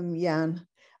 Jan.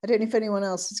 I don't know if anyone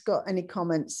else has got any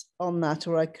comments on that,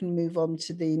 or I can move on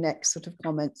to the next sort of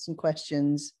comments and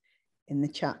questions in the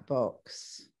chat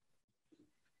box.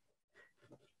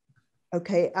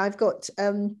 Okay, I've got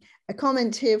a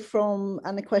comment here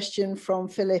and a question from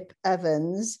Philip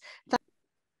Evans.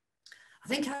 I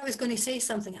think I was going to say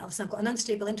something else. I've got an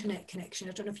unstable internet connection.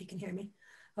 I don't know if you can hear me.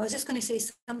 I was just going to say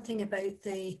something about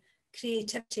the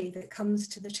creativity that comes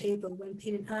to the table when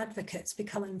parent advocates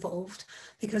become involved,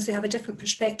 because they have a different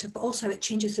perspective, but also it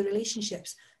changes the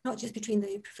relationships, not just between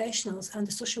the professionals and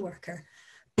the social worker,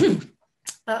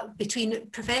 but between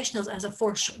professionals as a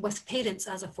force with parents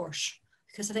as a force.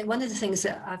 Because I think one of the things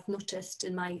that I've noticed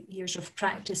in my years of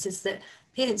practice is that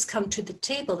parents come to the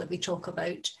table that we talk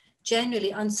about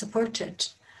generally unsupported,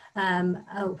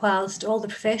 whilst all the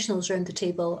professionals around the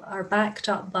table are backed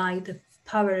up by the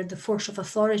power and the force of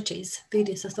authorities,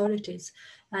 various authorities,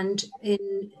 and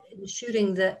in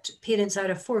ensuring that parents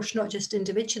are a force, not just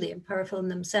individually and powerful in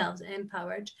themselves,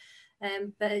 empowered,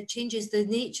 but it changes the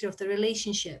nature of the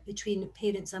relationship between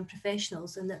parents and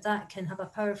professionals, and that can have a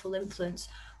powerful influence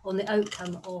on the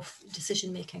outcome of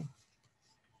decision making.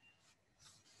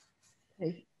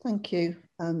 Okay, thank you,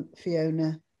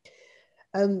 Fiona.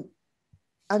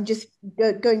 I'm just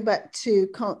going back to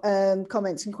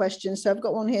comments and questions. So I've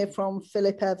got one here from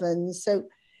Philip Evans. So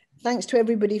thanks to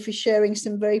everybody for sharing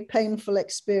some very painful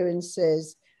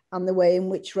experiences and the way in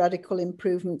which radical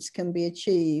improvements can be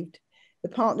achieved. The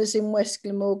partners in West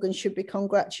Glamorgan should be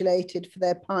congratulated for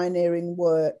their pioneering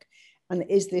work. And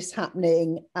is this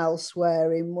happening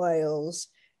elsewhere in Wales?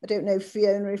 I don't know,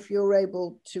 Fiona, if you're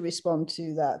able to respond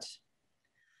to that.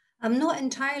 I'm not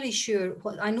entirely sure.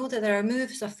 I know that there are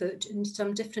moves afoot in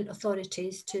some different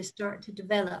authorities to start to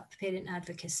develop parent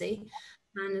advocacy,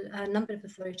 and a number of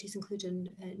authorities, including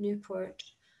Newport,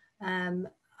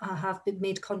 have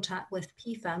made contact with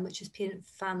PFAN, which is Parent,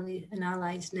 Family and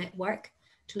Allies Network,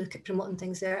 to look at promoting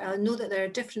things there. I know that there are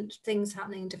different things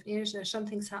happening in different areas. There are some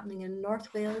things happening in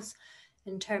North Wales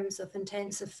in terms of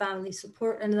intensive family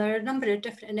support. And there are a number of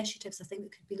different initiatives, I think,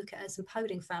 that could be looked at as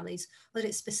empowering families. Whether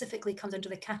it specifically comes under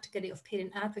the category of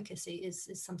parent advocacy is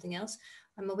something else.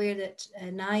 I'm aware that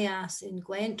NIAS in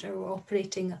Gwent are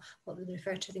operating what we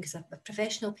refer to, I think, as a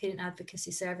professional parent advocacy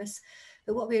service.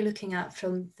 But what we're looking at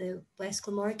from the West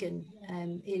Glamorgan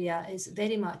area is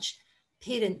very much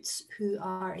parents who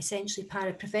are essentially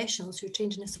paraprofessionals who are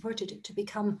trained and supported to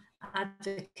become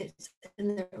advocates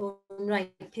in their own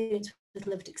right, parents with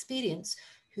lived experience,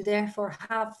 who therefore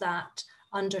have that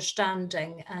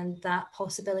understanding and that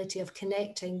possibility of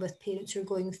connecting with parents who are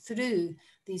going through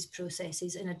these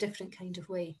processes in a different kind of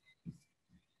way.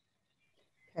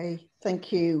 Okay,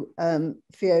 thank you,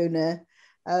 Fiona.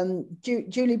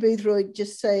 Julie Boothroyd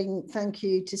just saying thank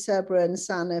you to Sabra and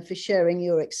Sana for sharing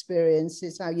your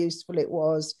experiences, how useful it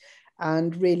was,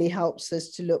 and really helps us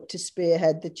to look to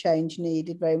spearhead the change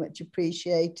needed. Very much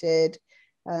appreciated.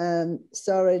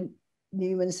 Sarah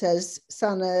Newman says,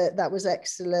 Sana, that was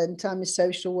excellent. I'm a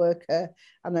social worker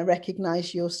and I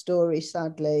recognise your story,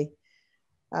 sadly.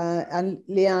 And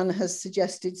Leanne has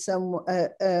suggested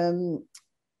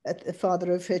a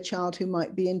father of her child who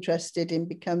might be interested in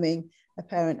becoming a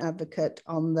parent advocate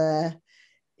on there.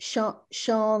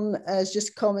 Sean has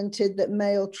just commented that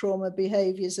male trauma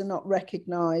behaviours are not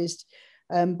recognised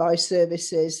by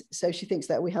services. So she thinks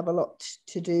that we have a lot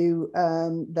to do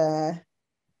there.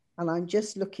 And I'm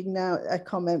just looking now at a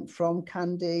comment from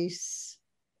Candice,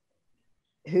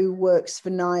 who works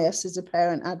for NIAS as a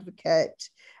parent advocate.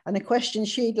 And a question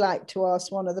she'd like to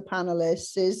ask one of the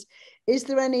panelists is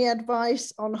there any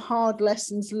advice on hard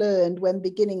lessons learned when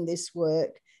beginning this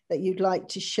work that you'd like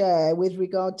to share with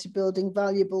regard to building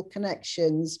valuable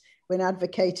connections when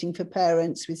advocating for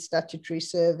parents with statutory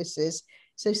services?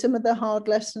 So some of the hard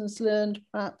lessons learned,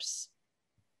 perhaps.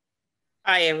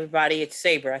 Hi, everybody. It's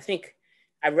Sabra. I think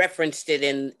I referenced it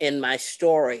in my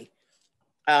story.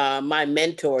 My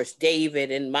mentors, David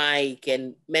and Mike,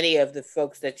 and many of the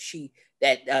folks that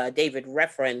David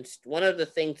referenced, one of the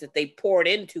things that they poured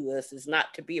into us is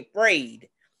not to be afraid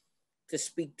to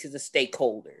speak to the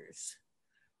stakeholders.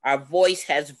 Our voice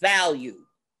has value.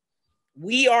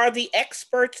 We are the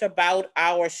experts about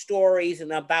our stories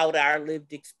and about our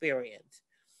lived experience.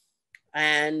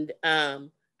 And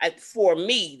for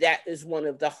me, that is one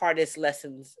of the hardest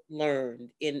lessons learned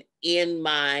in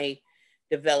my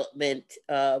development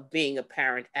of being a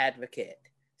parent advocate.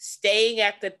 Staying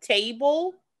at the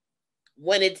table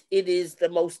when it is the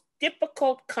most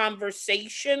difficult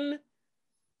conversation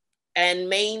and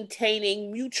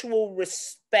maintaining mutual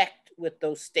respect with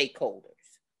those stakeholders.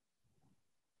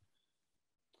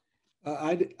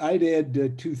 I'd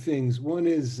add two things. One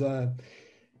is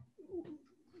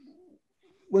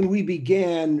when we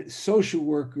began, social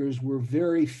workers were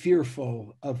very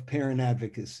fearful of parent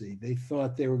advocacy. They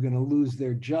thought they were going to lose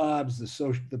their jobs.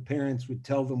 The parents would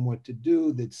tell them what to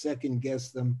do. They'd second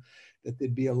guess them, that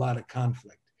there'd be a lot of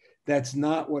conflict. That's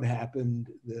not what happened.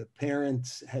 The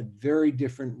parents had very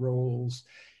different roles.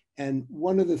 And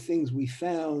one of the things we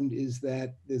found is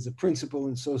that there's a principle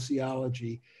in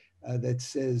sociology that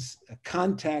says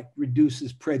contact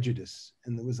reduces prejudice.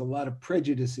 And there was a lot of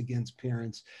prejudice against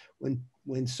parents.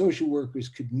 When social workers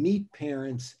could meet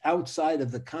parents outside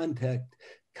of the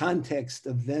context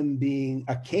of them being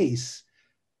a case,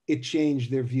 it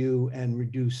changed their view and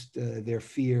reduced their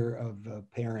fear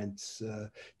of parents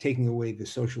taking away the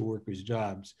social workers'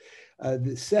 jobs.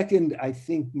 The second, I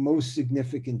think, most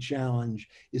significant challenge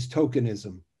is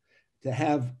tokenism. To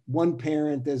have one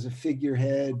parent as a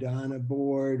figurehead on a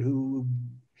board who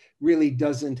really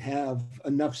doesn't have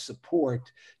enough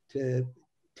support to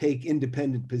take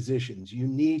independent positions. You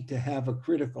need to have a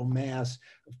critical mass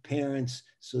of parents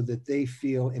so that they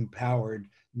feel empowered,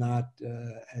 not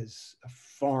as a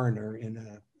foreigner in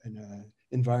an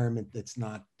environment that's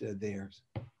not theirs.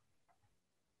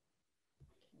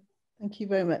 Thank you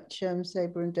very much,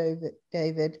 Sabra and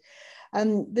David.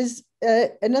 And there's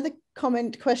another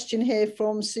question here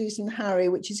from Susan Harry,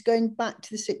 which is going back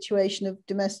to the situation of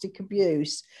domestic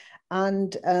abuse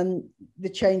and the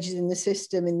changes in the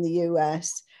system in the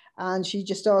US. And she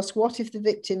just asked, what if the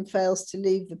victim fails to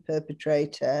leave the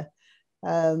perpetrator?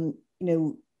 You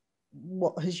know,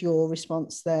 what has your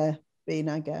response there been,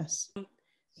 I guess?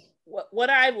 What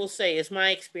I will say is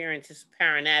my experience as a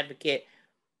parent advocate,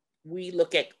 we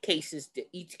look at cases,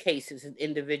 each case is an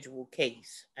individual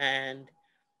case. And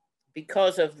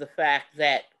because of the fact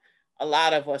that a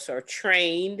lot of us are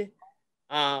trained,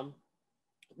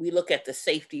 we look at the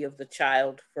safety of the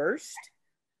child first,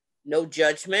 no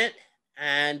judgment.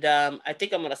 And I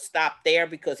think I'm going to stop there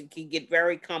because it can get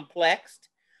very complex.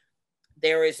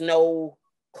 There is no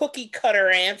cookie cutter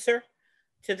answer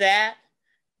to that.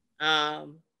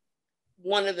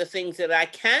 One of the things that I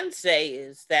can say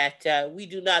is that we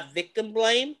do not victim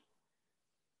blame.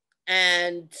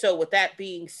 And so with that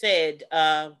being said,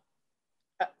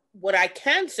 what I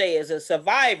can say as a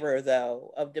survivor,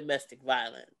 though, of domestic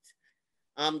violence,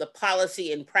 the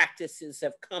policy and practices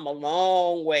have come a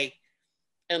long way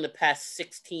in the past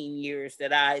 16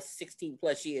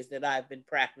 plus years that I've been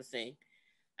practicing.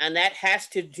 And that has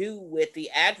to do with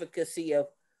the advocacy of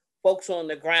folks on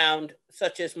the ground,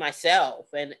 such as myself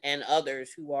and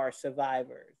others who are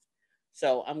survivors.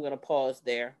 So I'm going to pause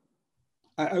there.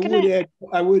 I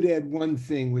would add one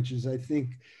thing, which is I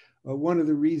think one of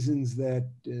the reasons that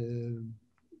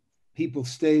people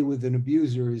stay with an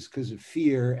abuser is because of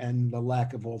fear and the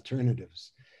lack of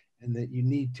alternatives, and that you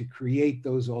need to create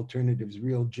those alternatives,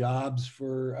 real jobs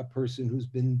for a person who's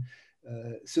been,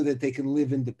 so that they can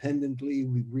live independently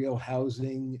with real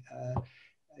housing.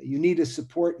 You need a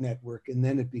support network, and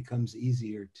then it becomes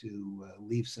easier to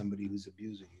leave somebody who's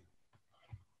abusing you.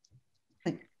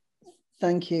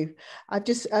 Thank you.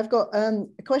 I've got a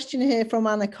question here from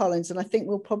Anna Collins, and I think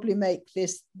we'll probably make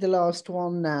this the last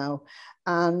one now.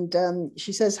 And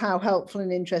she says how helpful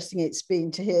and interesting it's been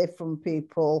to hear from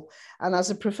people. And as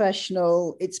a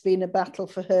professional, it's been a battle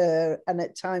for her. And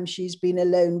at times she's been a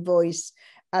lone voice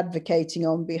advocating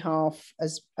on behalf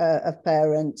of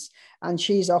parents. And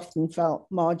she's often felt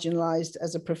marginalized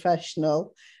as a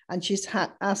professional. And she's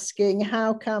asking,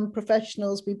 how can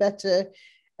professionals be better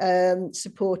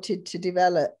supported to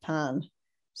develop PAN?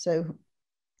 So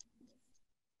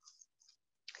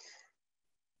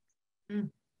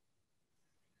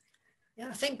yeah,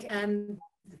 I think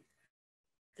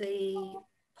the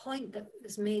point that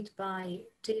was made by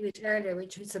David earlier,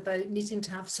 which was about needing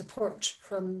to have support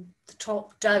from the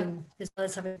top down as well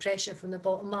as having pressure from the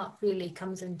bottom up, really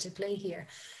comes into play here.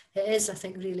 It is, I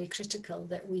think, really critical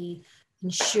that we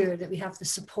ensure that we have the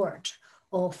support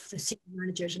of the senior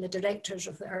managers and the directors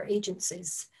of our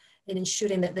agencies in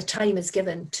ensuring that the time is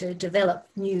given to develop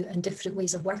new and different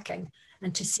ways of working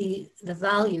and to see the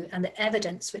value and the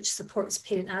evidence which supports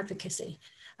parent advocacy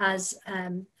as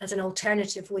an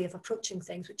alternative way of approaching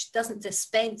things, which doesn't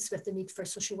dispense with the need for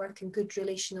social work and good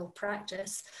relational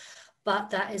practice, but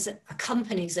that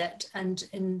accompanies it, and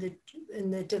in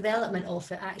the development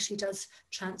of it actually does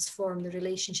transform the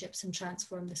relationships and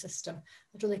transform the system.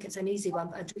 I don't think it's an easy one,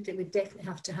 but I do think we definitely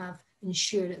have to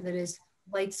ensure that there is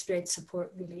widespread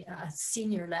support really at a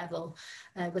senior level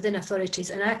within authorities,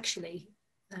 and actually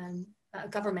at a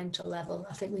governmental level.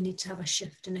 I think we need to have a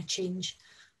shift and a change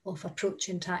of approach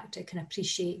and tactic, and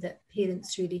appreciate that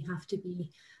parents really have to be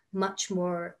much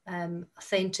more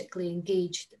authentically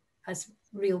engaged as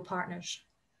real partners.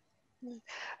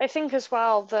 I think as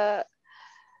well that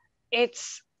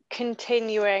it's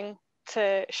continuing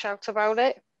to shout about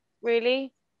it,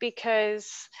 really,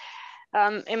 because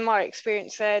in my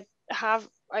experience I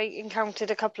encountered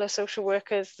a couple of social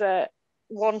workers that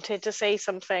wanted to say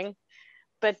something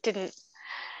but didn't,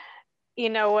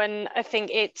 and I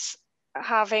think it's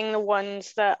having the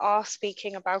ones that are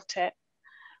speaking about it,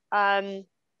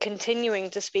 continuing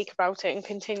to speak about it and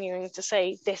continuing to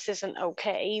say this isn't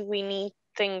okay, we need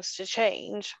things to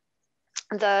change,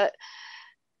 that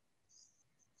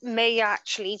may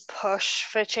actually push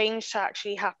for change to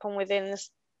actually happen within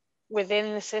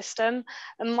the system.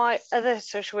 And my other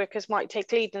social workers might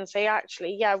take lead and say,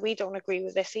 actually, yeah, we don't agree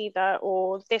with this either,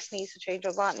 or this needs to change,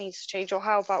 or that needs to change, or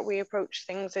how about we approach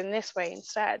things in this way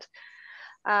instead.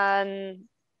 And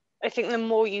I think the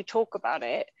more you talk about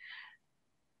it,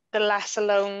 the less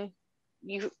alone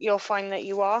you'll find that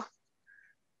you are.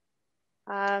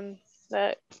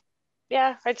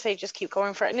 Yeah, I'd say just keep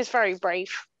going for it. And it's very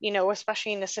brave,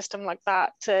 especially in a system like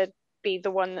that, to be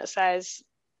the one that says,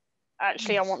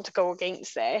 actually, I want to go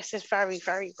against this. It's very,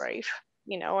 very brave,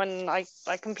 and I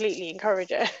completely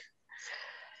encourage it.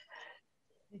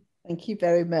 Thank you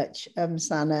very much,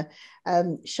 Sana.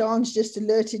 Sean's just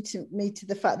alerted me to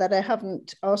the fact that I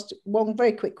haven't asked one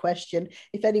very quick question.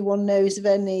 If anyone knows of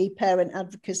any parent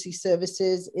advocacy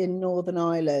services in Northern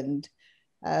Ireland,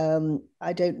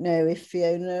 I don't know if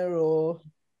Fiona or...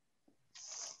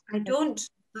 I don't,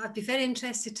 but I'd be very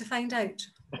interested to find out.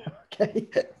 Okay,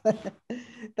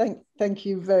 thank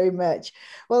you very much.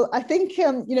 Well, I think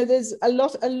you know, there's a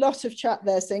lot of chat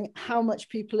there saying how much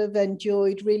people have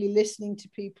enjoyed really listening to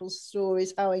people's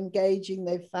stories, how engaging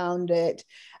they've found it,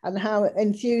 and how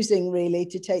enthusing really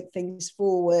to take things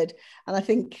forward. And I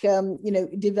think you know,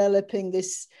 developing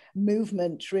this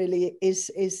movement really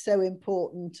is so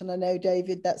important. And I know,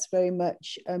 David, that's very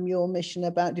much your mission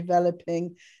about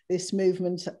developing this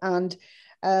movement. And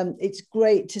it's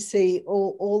great to see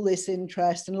all this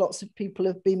interest, and lots of people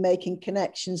have been making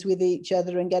connections with each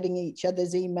other and getting each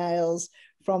other's emails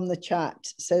from the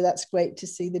chat. So that's great to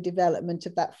see the development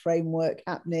of that framework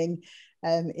happening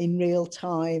in real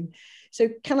time. So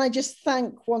can I just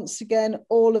thank once again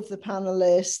all of the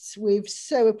panelists. We've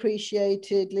so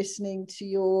appreciated listening to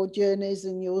your journeys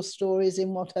and your stories in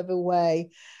whatever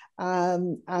way.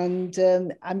 I'm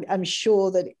sure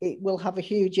that it will have a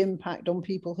huge impact on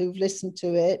people who've listened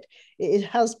to it. It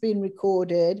has been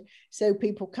recorded, so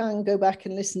people can go back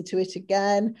and listen to it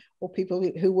again, or people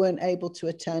who weren't able to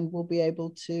attend will be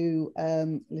able to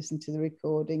listen to the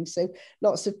recording. So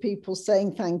lots of people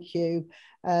saying thank you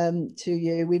to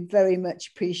you. We very much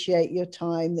appreciate your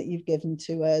time that you've given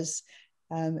to us.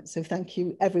 So thank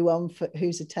you everyone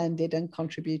who's attended and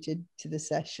contributed to the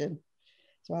session.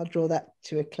 So I'll draw that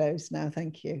to a close now.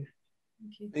 Thank you.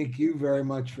 Thank you. Thank you very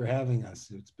much for having us.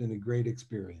 It's been a great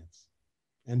experience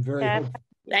and very helpful.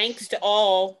 Thanks to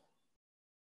all.